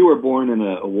 if you were born in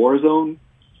a war zone,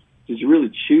 did you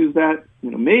really choose that?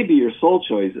 Maybe your soul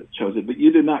chose it, but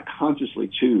you did not consciously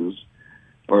choose.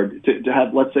 Or to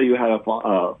have, let's say you had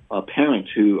a parent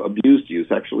who abused you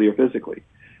sexually or physically.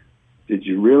 Did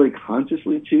you really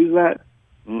consciously choose that?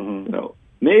 No.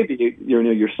 maybe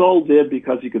your soul did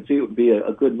because you could see it would be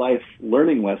a good life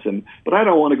learning lesson. But I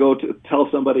don't want to go to tell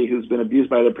somebody who's been abused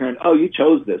by their parent, oh, you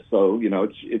chose this, so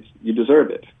it's you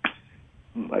deserve it.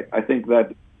 Like, I think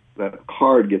that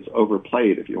card gets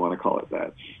overplayed, if you want to call it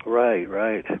that.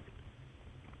 Right.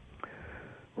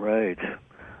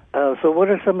 So what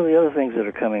are some of the other things that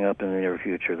are coming up in the near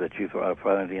future that you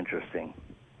find interesting?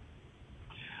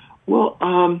 Well,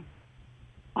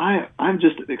 I'm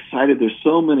just excited. There's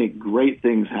so many great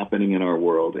things happening in our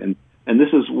world, and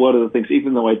this is one of the things.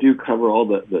 Even though I do cover all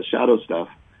the shadow stuff,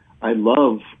 I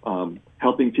love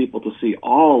helping people to see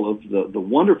all of the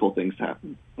wonderful things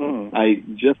happen. Mm. I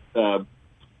just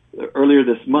earlier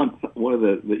this month, one of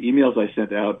the emails I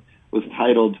sent out was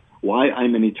titled "Why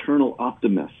I'm an Eternal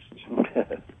Optimist."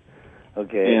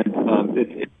 Okay. And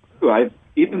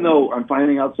even though I'm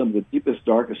finding out some of the deepest,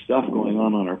 darkest stuff going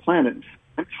on our planet,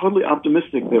 I'm totally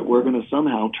optimistic that we're going to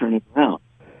somehow turn it around.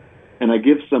 And I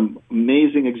give some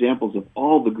amazing examples of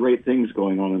all the great things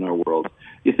going on in our world.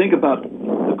 You think about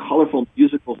the colorful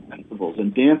musical festivals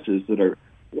and dances that are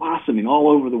blossoming all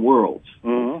over the world.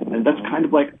 Mm-hmm. And that's kind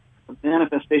of like a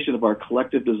manifestation of our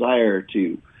collective desire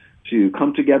to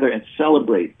come together and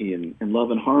celebrate in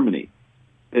love and harmony.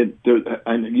 And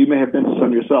you may have been to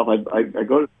some yourself. I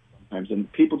go to sometimes, and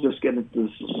people just get into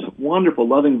this wonderful,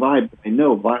 loving vibe that I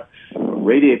know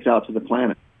radiates out to the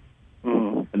planet.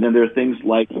 Mm. And then there are things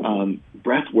like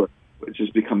breath work, which is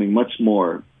becoming much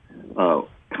more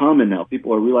common now.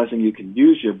 People are realizing you can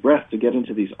use your breath to get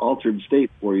into these altered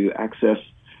states where you access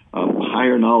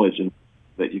higher knowledge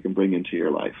that you can bring into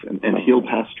your life and heal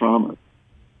past traumas.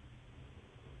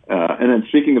 And then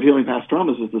speaking of healing past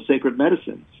traumas is the sacred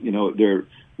medicines.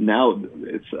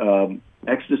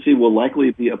 Ecstasy will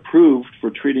likely be approved for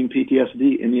treating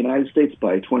PTSD in the United States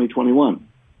by 2021.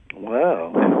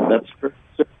 Wow. And that's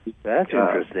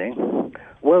interesting.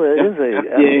 Well, it is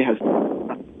FDA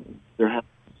they're having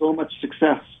so much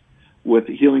success with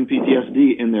healing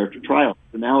PTSD in their trials.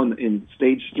 They're now in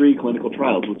stage 3 clinical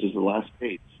trials, which is the last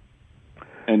stage.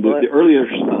 And the earlier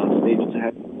stages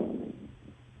had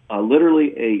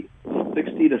literally a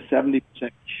 60 to 70%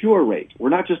 cure rate. We're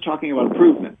not just talking about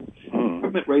improvement.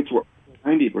 Improvement rates were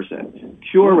 90%.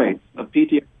 Cure rates of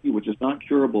PTSD, which is not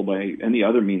curable by any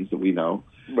other means that we know,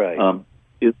 right,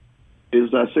 is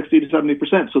 60 to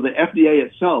 70%. So the FDA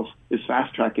itself is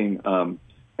fast-tracking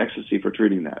ecstasy for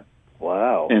treating that.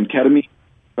 Wow. And ketamine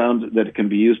found that it can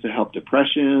be used to help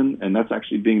depression, and that's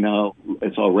actually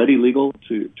it's already legal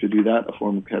to do that, a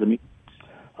form of ketamine.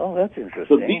 Oh, that's interesting.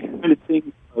 So these kind of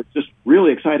things are just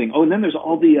really exciting. Oh, and then there's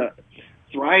all the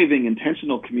thriving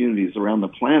intentional communities around the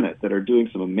planet that are doing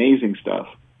some amazing stuff.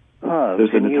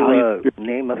 Can you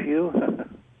name a few?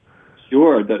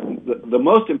 Sure. The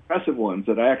most impressive ones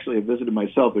that I actually have visited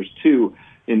myself, there's two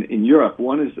in Europe.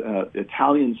 One is an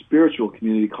Italian spiritual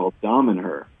community called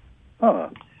Damanhur.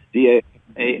 Damanhur.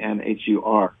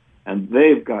 And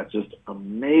they've got just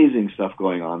amazing stuff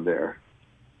going on there.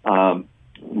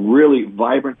 Really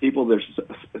vibrant people. There's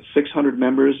 600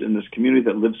 members in this community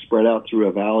that live spread out through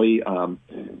a valley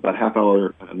about half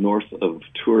hour north of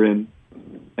Turin,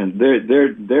 and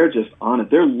they're just on it.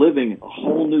 They're living a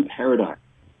whole new paradigm,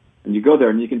 and you go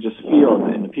there and you can just feel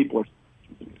it, and the people are.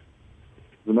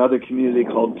 There's another community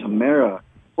called Tamera,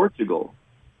 Portugal,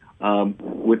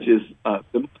 which is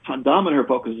the Damanhur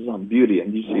focuses on beauty,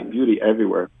 and you see beauty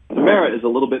everywhere. Tamera is a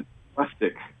little bit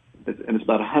rustic. And it's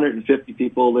about 150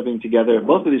 people living together.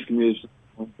 Both of these communities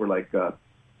were like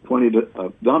 20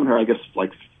 to Damanhur, I guess,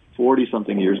 like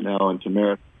 40-something years now, and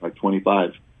Tamera, like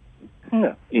 25.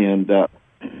 Yeah. And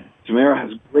Tamera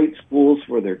has great schools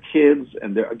for their kids,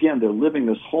 and they're living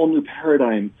this whole new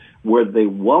paradigm where they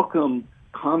welcome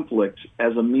conflict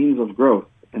as a means of growth,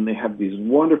 and they have these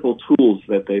wonderful tools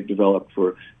that they've developed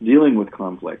for dealing with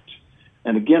conflict.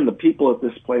 And again, the people at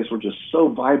this place were just so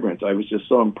vibrant. I was just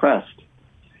so impressed.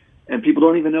 And people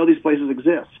don't even know these places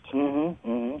exist. Mm-hmm,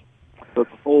 mm-hmm. So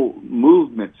the whole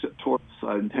movement towards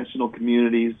intentional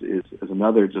communities is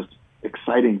another just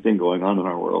exciting thing going on in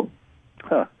our world.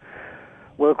 Huh.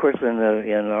 Well, of course, in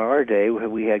our day,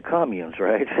 we had communes,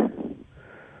 right?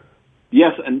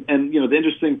 Yes, and the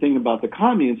interesting thing about the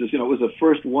communes is, it was a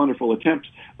first wonderful attempt,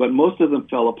 but most of them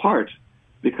fell apart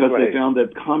because they found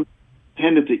that communes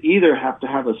tended to either have to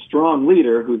have a strong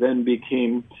leader who then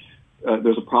became...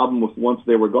 there's a problem with once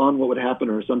they were gone, what would happen,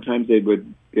 or sometimes they would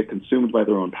get consumed by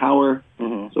their own power.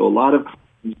 Mm-hmm. So a lot of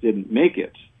communes didn't make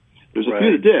it. There's a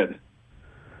few that did,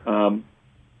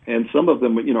 and some of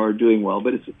them, are doing well.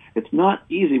 But it's not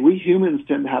easy. We humans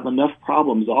tend to have enough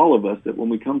problems, all of us, that when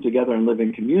we come together and live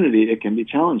in community, it can be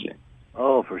challenging.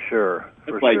 Oh, for sure,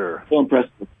 for sure. So impressed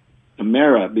with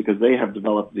Tamara, because they have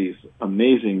developed these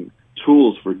amazing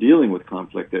tools for dealing with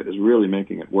conflict that is really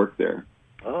making it work there.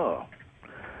 Oh.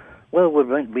 Well, it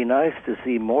would be nice to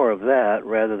see more of that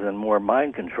rather than more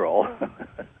mind control.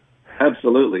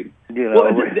 Absolutely.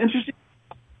 Well, the interesting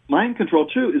mind control,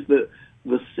 too, is that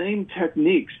the same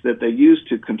techniques that they use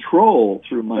to control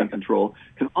through mind control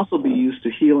can also be used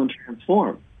to heal and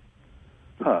transform.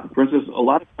 Huh. For instance, a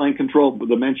lot of mind control,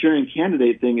 the Manchurian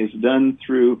Candidate thing is done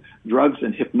through drugs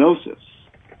and hypnosis.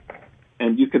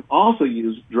 And you can also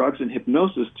use drugs and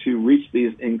hypnosis to reach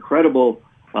these incredible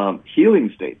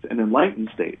healing states and enlightened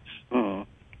states. Mm-hmm.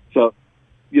 So,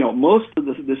 most of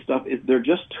this stuff they're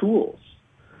just tools.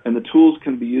 And the tools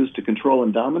can be used to control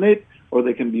and dominate, or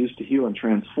they can be used to heal and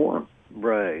transform.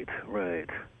 Right.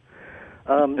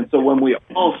 And so when we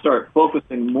all start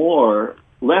focusing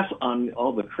less on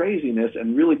all the craziness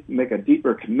and really make a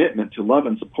deeper commitment to love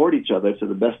and support each other to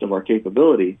the best of our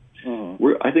capability,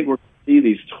 I think we're going to see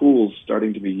these tools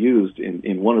starting to be used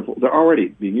in wonderful, they're already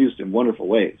being used in wonderful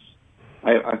ways.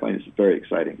 I find this very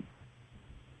exciting.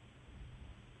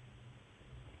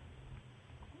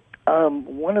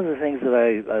 One of the things that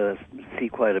I see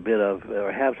quite a bit of,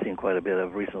 or have seen quite a bit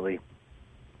of recently,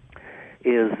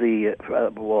 is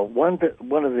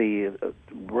one of the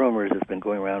rumors that's been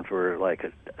going around for like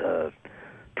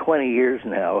 20 years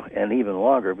now, and even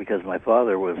longer, because my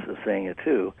father was saying it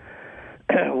too,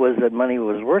 was that money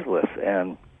was worthless,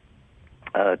 and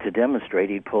to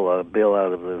demonstrate, he'd pull a bill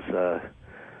out of his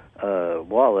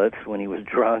wallet when he was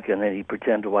drunk, and then he'd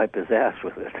pretend to wipe his ass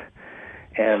with it.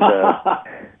 And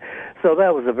so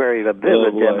that was a very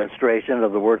vivid demonstration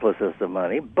of the worthlessness of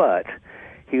money, but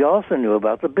he also knew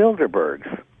about the Bilderbergs.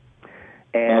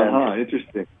 And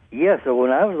interesting. Yeah, so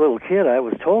when I was a little kid, I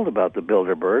was told about the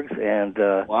Bilderbergs, and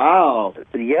wow.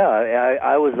 Yeah,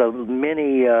 I was a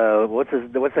mini what's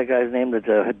that guy's name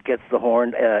that gets the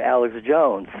horn? Alex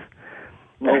Jones.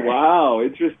 Oh wow,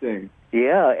 interesting.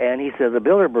 Yeah, and he said the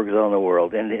Bilderbergs own the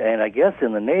world, and I guess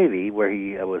in the Navy where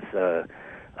he was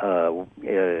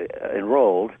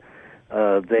enrolled,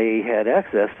 they had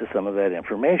access to some of that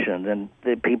information, and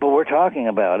the people were talking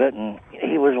about it, and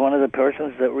he was one of the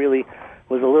persons that really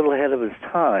was a little ahead of his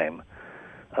time.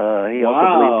 He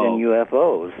also believed in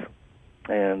UFOs.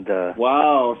 And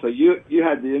wow, so you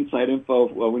had the inside info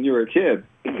when you were a kid.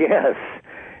 Yes.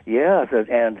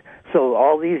 And so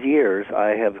all these years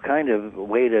I have kind of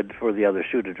waited for the other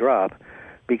shoe to drop,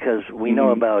 because we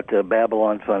know about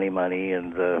Babylon funny money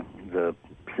and the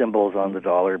symbols on the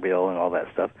dollar bill and all that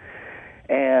stuff.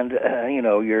 And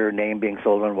your name being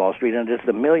sold on Wall Street, and just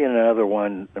a million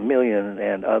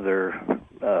and other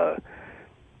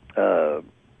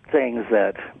things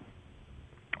that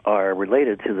are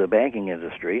related to the banking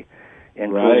industry,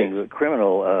 including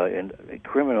criminal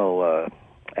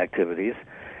activities.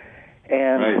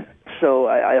 And so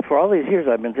I, for all these years,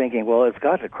 I've been thinking, well, it's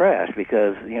got to crash,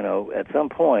 because at some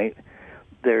point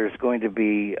there's going to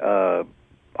be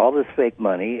all this fake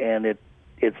money, and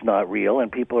it's not real, and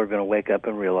people are going to wake up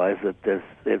and realize that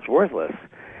it's worthless,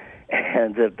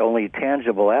 and that only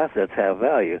tangible assets have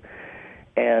value.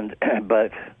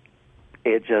 But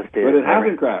it just is. But it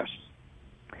hasn't crashed.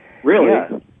 Really?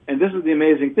 Yeah. And this is the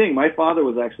amazing thing. My father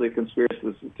was actually a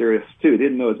conspiracy theorist too.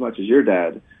 Didn't know as much as your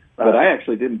dad, but I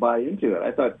actually didn't buy into it.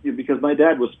 I thought, because my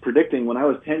dad was predicting when I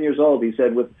was 10 years old, he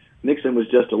said Nixon was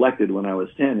just elected when I was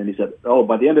 10, and he said,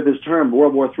 by the end of his term,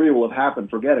 World War III will have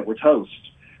happened. Forget it. We're toast.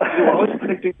 He was always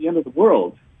predicting the end of the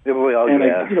world. By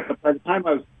the time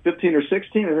I was 15 or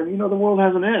 16, I said, the world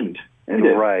has an end.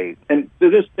 Ended. Right. And to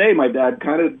this day, my dad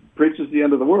kind of preaches the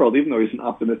end of the world, even though he's an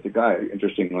optimistic guy,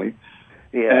 interestingly.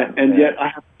 Yeah. And yet I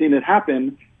have seen it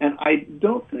happen, and I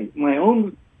don't think, my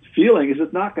own feeling is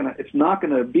it's not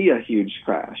gonna be a huge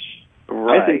crash.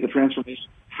 Right. I think the transformation is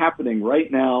happening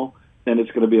right now, and it's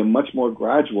going to be a much more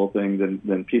gradual thing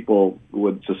than people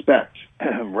would suspect.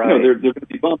 Right. They're going to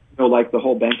be bumps, like the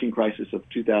whole banking crisis of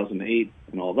 2008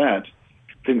 and all that.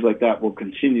 Things like that will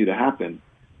continue to happen.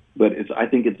 But I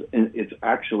think it's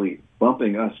actually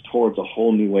bumping us towards a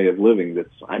whole new way of living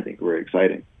that's, I think, very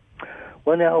exciting.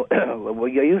 Well, now,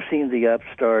 you've seen the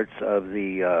upstarts of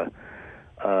the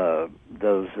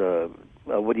those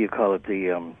what do you call it,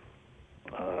 the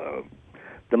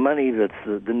money that's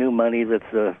the new money that's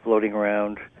floating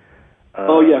around.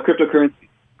 Cryptocurrency.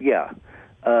 Yeah.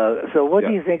 So what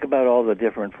do you think about all the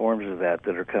different forms of that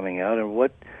are coming out, and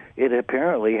what it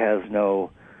apparently has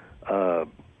no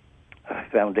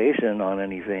foundation on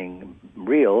anything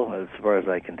real, as far as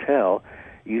I can tell.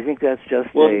 You think that's just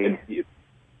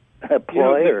a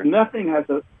ploy? Nothing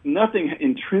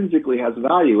intrinsically has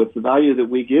value. It's the value that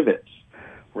we give it.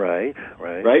 Right.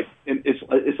 Right? And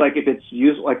it's like if it's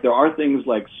used, like there are things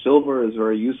like silver is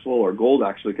very useful, or gold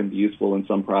actually can be useful in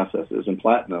some processes, and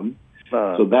platinum.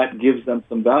 So that gives them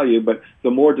some value, but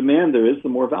the more demand there is, the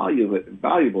more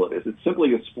valuable it is. It's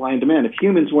simply a supply and demand. If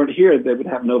humans weren't here, they would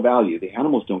have no value. The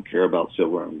animals don't care about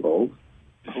silver and gold.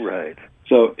 Right.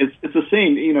 So it's the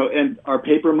same, and our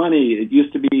paper money, it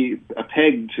used to be a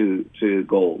peg to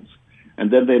gold,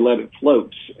 and then they let it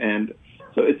float. And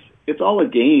so it's all a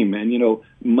game, and,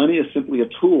 money is simply a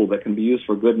tool that can be used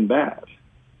for good and bad,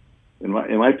 in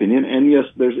my opinion. And yes,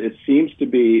 it seems to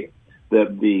be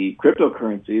that the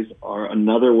cryptocurrencies are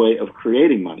another way of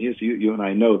creating money. As you and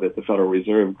I know that the Federal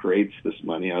Reserve creates this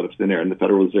money out of thin air, and the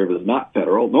Federal Reserve is not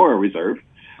federal, nor a reserve.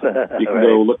 You can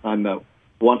go look on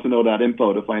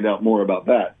wanttoknow.info to find out more about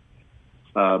that.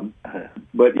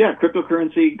 But yeah,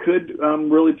 cryptocurrency could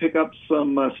really pick up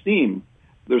some steam.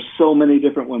 There's so many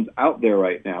different ones out there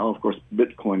right now. Of course,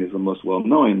 Bitcoin is the most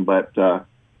well-known, but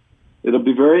it'll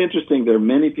be very interesting. There are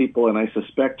many people, and I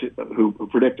suspect who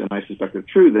predict, and I suspect it's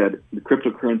true, that the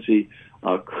cryptocurrency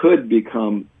could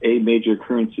become a major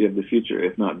currency of the future,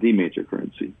 if not the major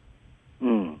currency.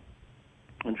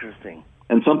 Interesting.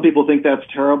 And some people think that's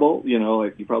terrible.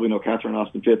 Like you probably know Catherine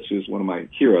Austin Fitts, who's one of my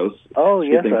heroes. Oh,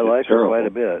 yes, I like her quite a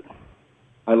bit.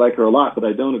 I like her a lot, but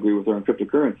I don't agree with her on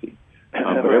cryptocurrency. But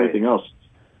Right. everything else.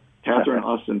 Catherine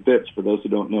Austin Fitts, for those who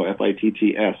don't know,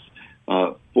 Fitts,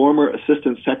 former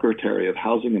Assistant Secretary of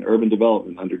Housing and Urban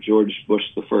Development under George Bush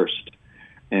the First.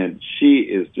 And she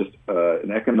is just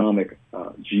an economic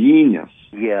genius.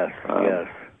 Yes.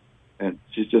 And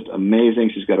she's just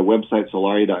amazing. She's got a website,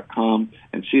 solari.com,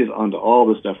 and she is onto all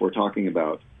the stuff we're talking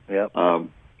about. Yep.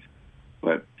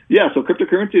 But yeah, so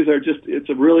cryptocurrencies are it's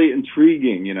a really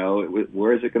intriguing,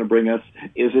 where is it going to bring us?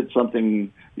 Is it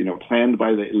something, planned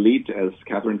by the elite, as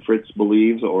Catherine Fritz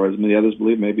believes, or as many others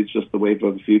believe? Maybe it's just the wave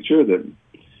of the future. That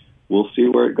we'll see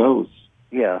where it goes.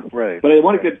 Yeah, right. But I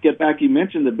want to get back. You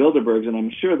mentioned the Bilderbergs, and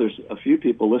I'm sure there's a few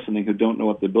people listening who don't know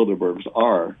what the Bilderbergs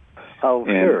are. Oh,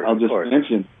 and sure. I'll just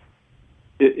mention,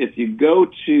 if you go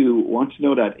to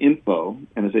wanttoknow.info,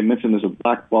 and as I mentioned, there's a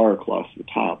black bar across the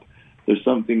top, there's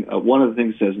something, one of the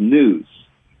things says news.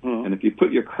 And if you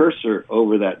put your cursor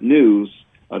over that news,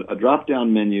 a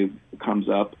drop-down menu comes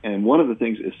up, and one of the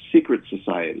things is secret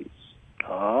societies.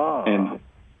 And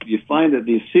you find that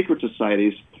these secret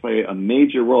societies play a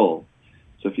major role.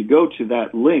 So if you go to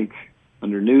that link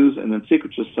under news and then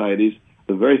secret societies,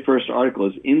 the very first article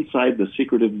is inside the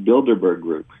secretive Bilderberg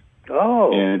group.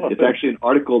 And it's actually an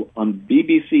article on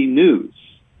BBC News.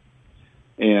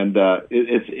 And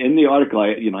it's in the article.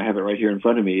 I have it right here in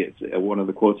front of me. It's one of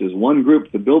the quotes is, "One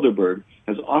group, the Bilderberg,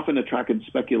 has often attracted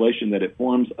speculation that it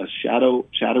forms a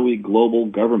shadowy global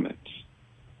government."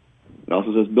 It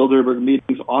also says Bilderberg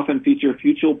meetings often feature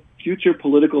future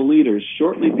political leaders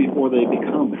shortly before they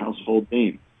become household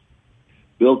names.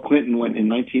 Bill Clinton went in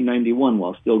 1991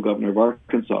 while still governor of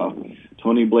Arkansas.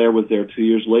 Tony Blair was there 2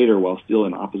 years later while still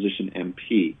an opposition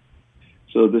MP.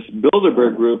 So this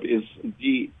Bilderberg group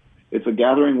it's a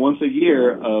gathering once a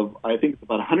year of, I think,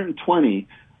 about 120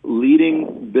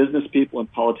 leading business people and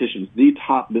politicians, the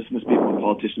top business people and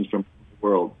politicians from the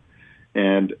world.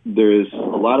 And there is a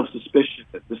lot of suspicion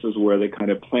that this is where they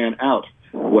kind of plan out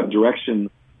what direction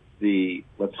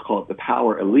let's call it the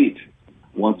power elite,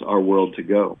 wants our world to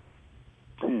go.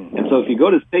 And so if you go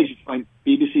to the page, you find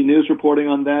BBC News reporting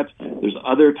on that. There's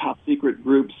other top secret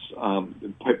groups.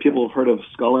 People have heard of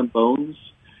Skull and Bones.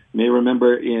 You may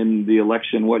remember in the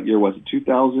election, what year was it?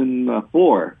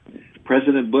 2004.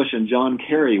 President Bush and John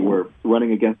Kerry were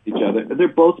running against each other. They're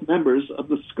both members of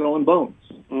the Skull and Bones.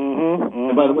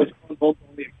 And by the way, Skull and Bones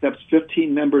only accepts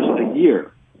 15 members a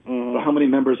year. So how many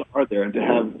members are there? And to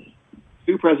have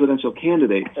two presidential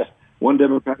candidates, one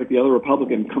Democratic, the other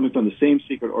Republican, coming from the same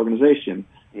secret organization,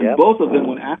 and both of them,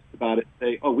 when asked about it,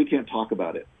 say, "Oh, we can't talk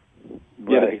about it."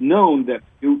 Yet it's known that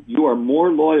you are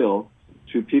more loyal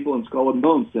to people in Skull and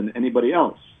Bones than anybody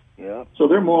else. So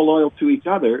they're more loyal to each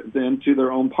other than to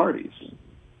their own parties.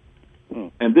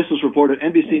 And this was reported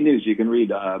NBC News. You can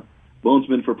read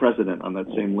Bonesman for President on that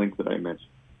same link that I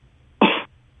mentioned.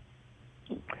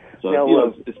 So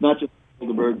now, it's not just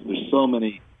Bilderberg. There's so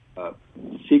many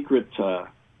secret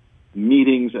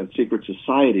meetings and secret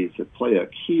societies that play a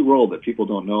key role that people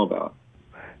don't know about.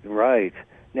 Right.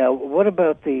 Now, what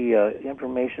about the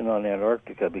information on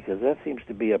Antarctica? Because that seems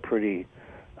to be a pretty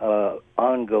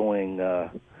ongoing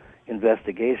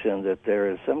investigation, that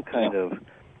there is some kind of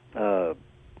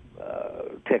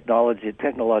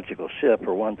technological ship,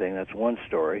 for one thing. That's one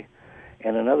story.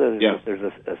 And another is that there's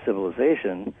a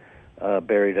civilization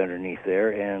buried underneath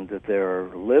there, and that there are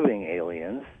living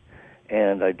aliens.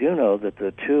 And I do know that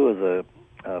the two of the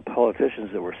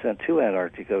politicians that were sent to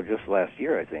Antarctica just last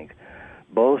year, I think.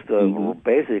 Both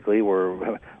basically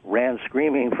ran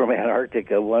screaming from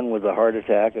Antarctica, one with a heart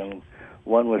attack and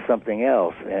one with something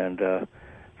else. And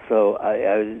so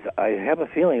I have a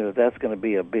feeling that that's going to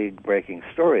be a big breaking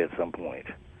story at some point.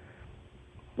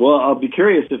 Well, I'll be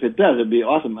curious if it does. It'd be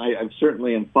awesome. I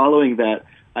certainly am following that.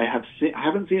 I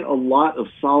haven't seen a lot of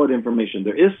solid information.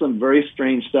 There is some very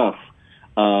strange stuff,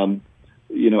 about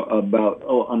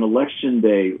on election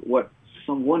day,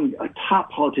 a top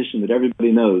politician that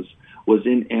everybody knows was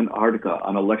in Antarctica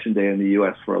on election day in the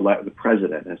U.S. for the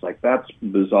president. And it's like, that's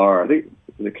bizarre. I think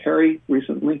the Kerry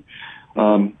recently.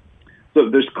 So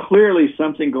there's clearly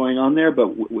something going on there,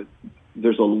 but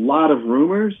there's a lot of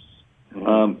rumors.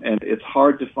 And it's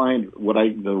hard to find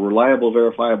the reliable,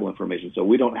 verifiable information. So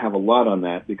we don't have a lot on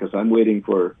that because I'm waiting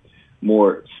for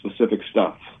more specific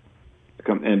stuff to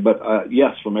come in. But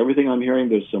yes, from everything I'm hearing,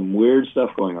 there's some weird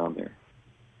stuff going on there.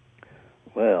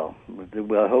 Well,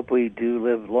 I hope we do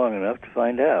live long enough to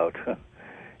find out.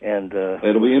 And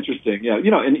it'll be interesting. Yeah,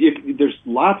 and there's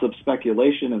lots of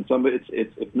speculation, and it's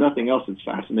if nothing else, it's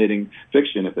fascinating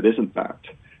fiction if it isn't fact.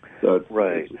 So it's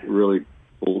really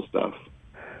cool stuff.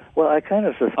 Well, I kind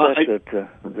of suspect that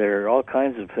there are all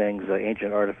kinds of things,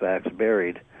 ancient artifacts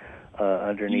buried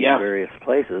underneath various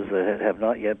places that have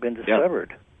not yet been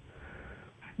discovered.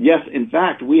 Yes, in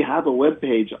fact, we have a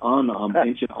webpage on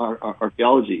ancient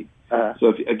archaeology.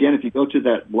 So if you go to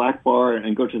that black bar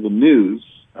and go to the news,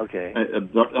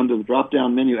 under the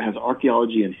drop-down menu, it has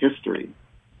archaeology and history.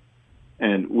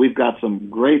 And we've got some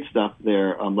great stuff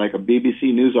there, like a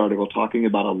BBC News article talking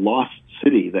about a lost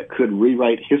city that could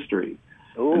rewrite history.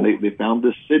 Ooh. And they found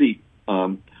this city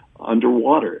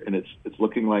underwater, and it's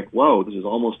looking like, whoa, this is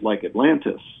almost like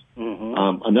Atlantis.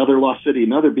 Mm-hmm. Another lost city,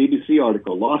 another BBC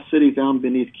article, lost city found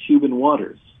beneath Cuban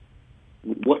waters.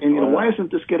 Why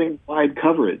isn't this getting wide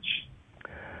coverage?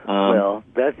 Well,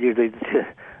 that's usually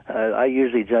I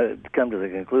usually come to the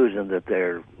conclusion that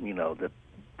that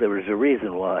there was a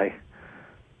reason why.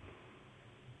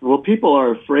 Well, people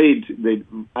are afraid.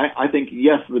 I think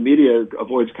yes, the media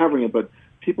avoids covering it, but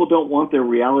people don't want their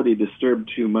reality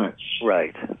disturbed too much.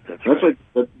 Right. That's right.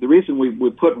 Like the reason we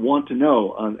put "want to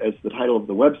know" as the title of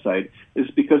the website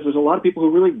is because there's a lot of people who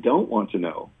really don't want to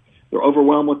know. They're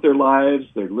overwhelmed with their lives.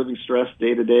 They're living stressed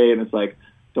day to day, and it's like,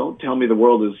 don't tell me the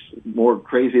world is more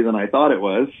crazy than I thought it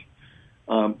was.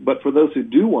 But for those who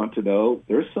do want to know,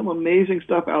 there's some amazing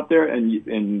stuff out there.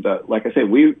 And like I say,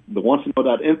 the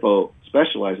wantsknow.info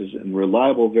specializes in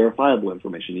reliable, verifiable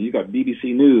information. And you got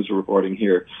BBC News reporting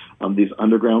here on these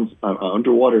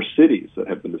underwater cities that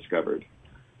have been discovered.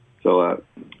 So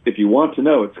if you want to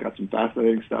know, it's got some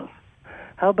fascinating stuff.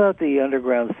 How about the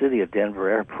underground city at Denver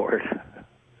Airport?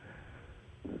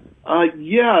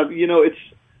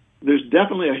 There's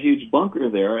definitely a huge bunker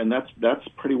there, and that's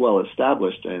pretty well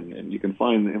established, and you can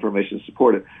find the information to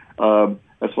support it.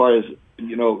 As far as,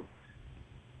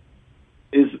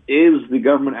 is the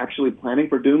government actually planning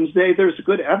for doomsday? There's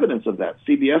good evidence of that.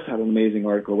 CBS had an amazing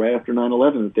article right after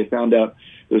 9/11 that they found out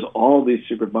there's all these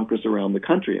secret bunkers around the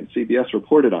country, and CBS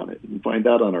reported on it. You can find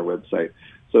out on our website.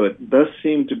 So it does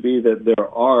seem to be that there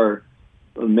are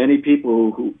many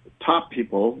top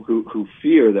people who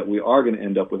fear that we are going to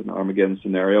end up with an Armageddon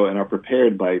scenario and are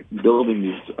prepared by building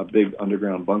these big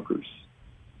underground bunkers.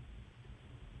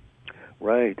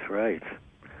 Right.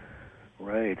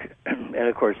 And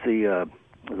of course, the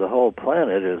whole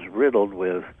planet is riddled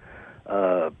with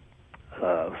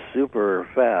super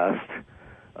fast,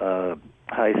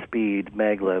 high-speed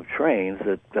maglev trains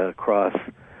that cross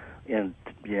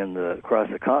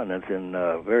the continents in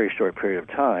a very short period of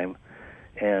time,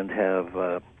 and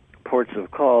have ports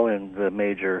of call in the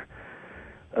major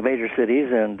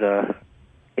cities and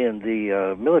in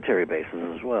the military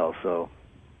bases as well. So,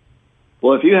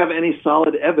 well, if you have any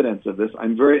solid evidence of this,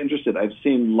 I'm very interested. I've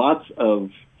seen lots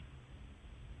of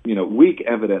weak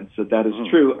evidence that is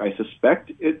true. I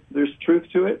suspect there's truth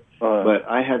to it, but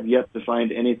I have yet to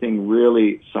find anything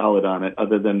really solid on it,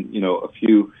 other than a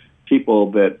few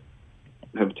people that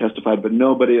have testified, but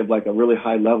nobody of like a really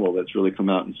high level that's really come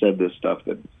out and said this stuff,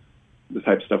 that the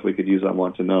type of stuff we could use on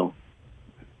Want to Know.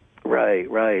 Right.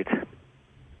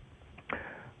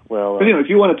 Well, but, if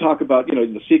you want to talk about,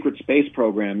 the secret space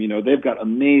program, they've got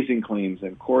amazing claims,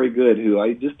 and Corey Goode, who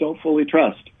I just don't fully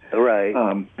trust. Right.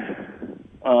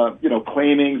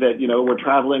 Claiming that, we're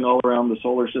traveling all around the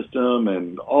solar system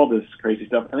and all this crazy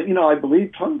stuff. And, I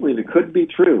totally believe it could be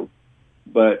true,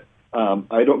 but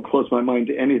I don't close my mind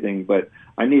to anything, but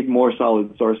I need more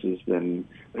solid sources than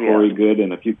Corey Goode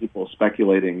and a few people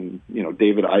speculating,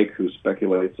 David Icke, who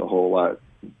speculates a whole lot.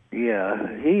 Yeah,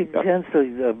 he tends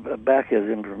to back his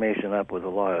information up with a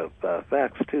lot of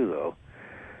facts, too, though.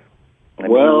 I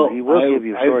mean, he will give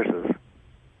you sources.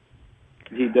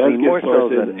 He does give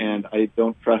sources, and I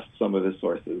don't trust some of his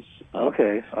sources.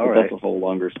 Okay, all right. That's a whole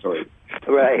longer story.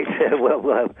 Right. Well,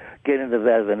 we'll get into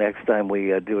that the next time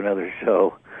we do another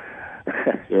show.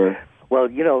 Sure. Well,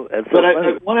 but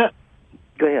I want to...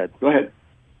 Go ahead. Go ahead.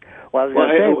 Well, I was going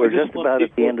to say, we're just about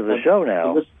at the end of the show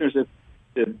now. Listeners,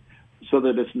 so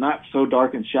that it's not so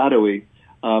dark and shadowy,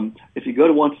 if you go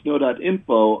to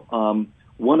wantoknow.info,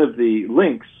 one of the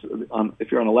links,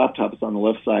 if you're on a laptop, it's on the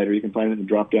left side, or you can find it in the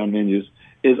drop-down menus,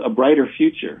 is A Brighter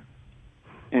Future.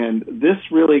 And this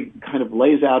really kind of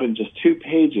lays out in just 2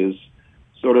 pages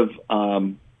sort of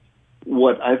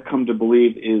what I've come to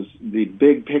believe is the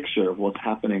big picture of what's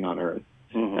happening on Earth.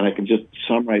 Mm-hmm. And I can just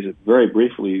summarize it very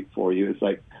briefly for you. It's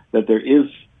like that there is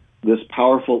this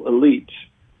powerful elite,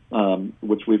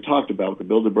 which we've talked about, the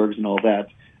Bilderbergs and all that,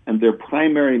 and their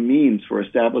primary means for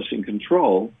establishing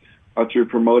control are through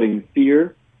promoting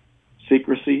fear,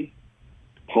 secrecy,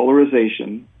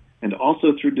 polarization, and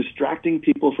also through distracting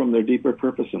people from their deeper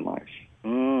purpose in life.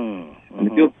 Mm-hmm. And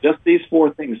if you just these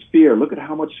 4 things, fear, look at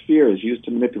how much fear is used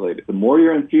to manipulate it. The more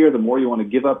you're in fear, the more you want to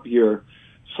give up your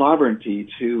sovereignty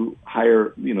to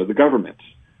hire, the government.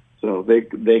 So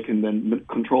they can then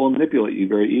control and manipulate you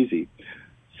very easy.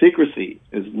 Secrecy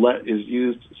is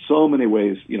used so many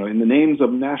ways. In the names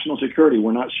of national security,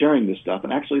 we're not sharing this stuff.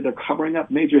 And actually, they're covering up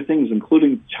major things,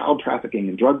 including child trafficking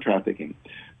and drug trafficking,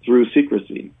 through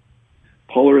secrecy.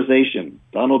 Polarization.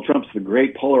 Donald Trump's the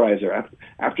great polarizer.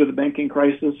 After the banking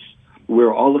crisis, we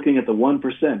were all looking at the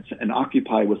 1%, and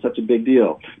Occupy was such a big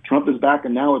deal. Trump is back,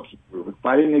 and now we're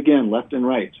fighting again, left and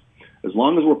right. As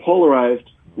long as we're polarized,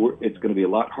 it's going to be a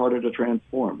lot harder to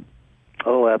transform.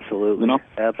 Oh, absolutely.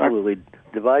 Absolutely.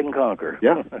 Divide and conquer.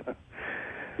 Yeah.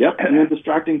 Yep, and then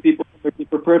distracting people from their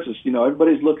deeper purpose.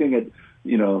 Everybody's looking at,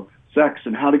 sex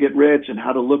and how to get rich and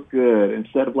how to look good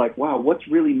instead of like, wow, what's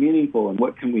really meaningful and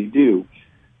what can we do?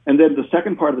 And then the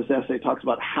second part of this essay talks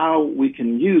about how we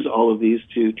can use all of these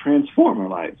to transform our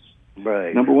lives.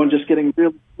 Right. Number one, just getting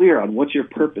real clear on what's your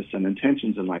purpose and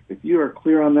intentions in life. If you are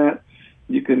clear on that,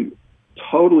 you can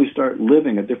totally start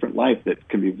living a different life that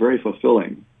can be very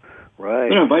fulfilling.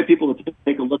 Right. I invite people to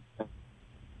take a look at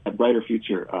that Brighter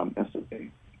Future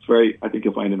essay. It's I think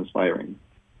you'll find it inspiring.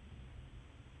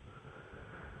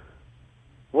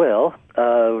 Well,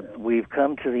 we've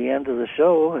come to the end of the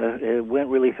show. It went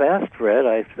really fast, Fred.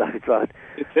 I thought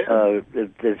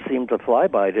it seemed to fly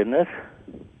by, didn't it?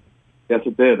 Yes,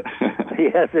 it did.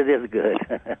 Yes, it is good.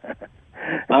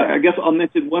 I guess I'll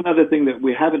mention one other thing that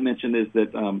we haven't mentioned is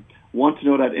that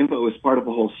wanttoknow.info is part of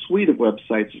a whole suite of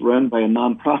websites run by a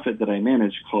nonprofit that I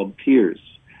manage called Peers.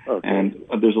 Okay. And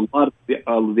there's a lot of the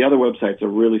other websites are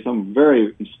really some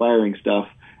very inspiring stuff.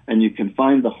 And you can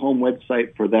find the home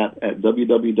website for that at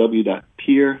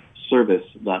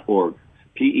www.peerservice.org,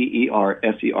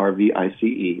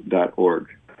 PEERSERVICE.org.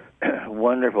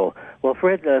 Wonderful. Well,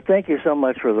 Fred, thank you so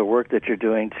much for the work that you're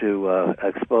doing to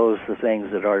expose the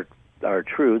things that are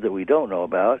true that we don't know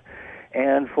about,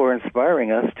 and for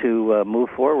inspiring us to move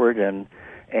forward and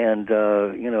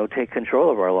take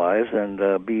control of our lives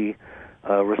and be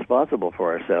responsible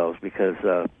for ourselves, because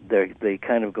they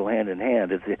kind of go hand in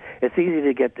hand. It's easy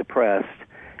to get depressed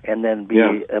and then be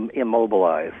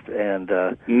immobilized, and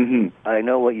I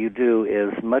know what you do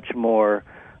is much more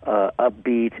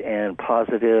upbeat and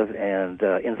positive and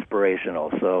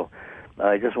inspirational. So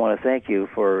I just want to thank you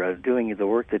for doing the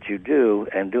work that you do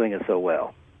and doing it so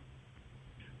well.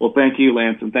 Well, thank you,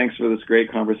 Lance, and thanks for this great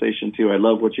conversation too. I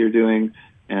love what you're doing,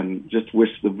 and just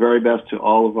wish the very best to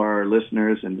all of our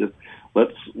listeners, and just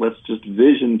let's just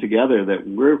vision together that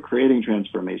we're creating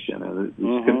transformation. This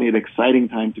could be an exciting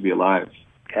time to be alive.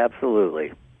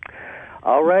 Absolutely.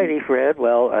 All righty, Fred.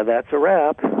 Well, that's a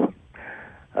wrap.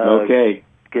 Okay.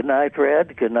 Good night,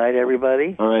 Fred. Good night,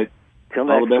 everybody. All right. Till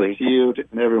next week. All the best to you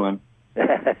and everyone.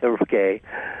 Okay.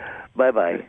 Bye-bye.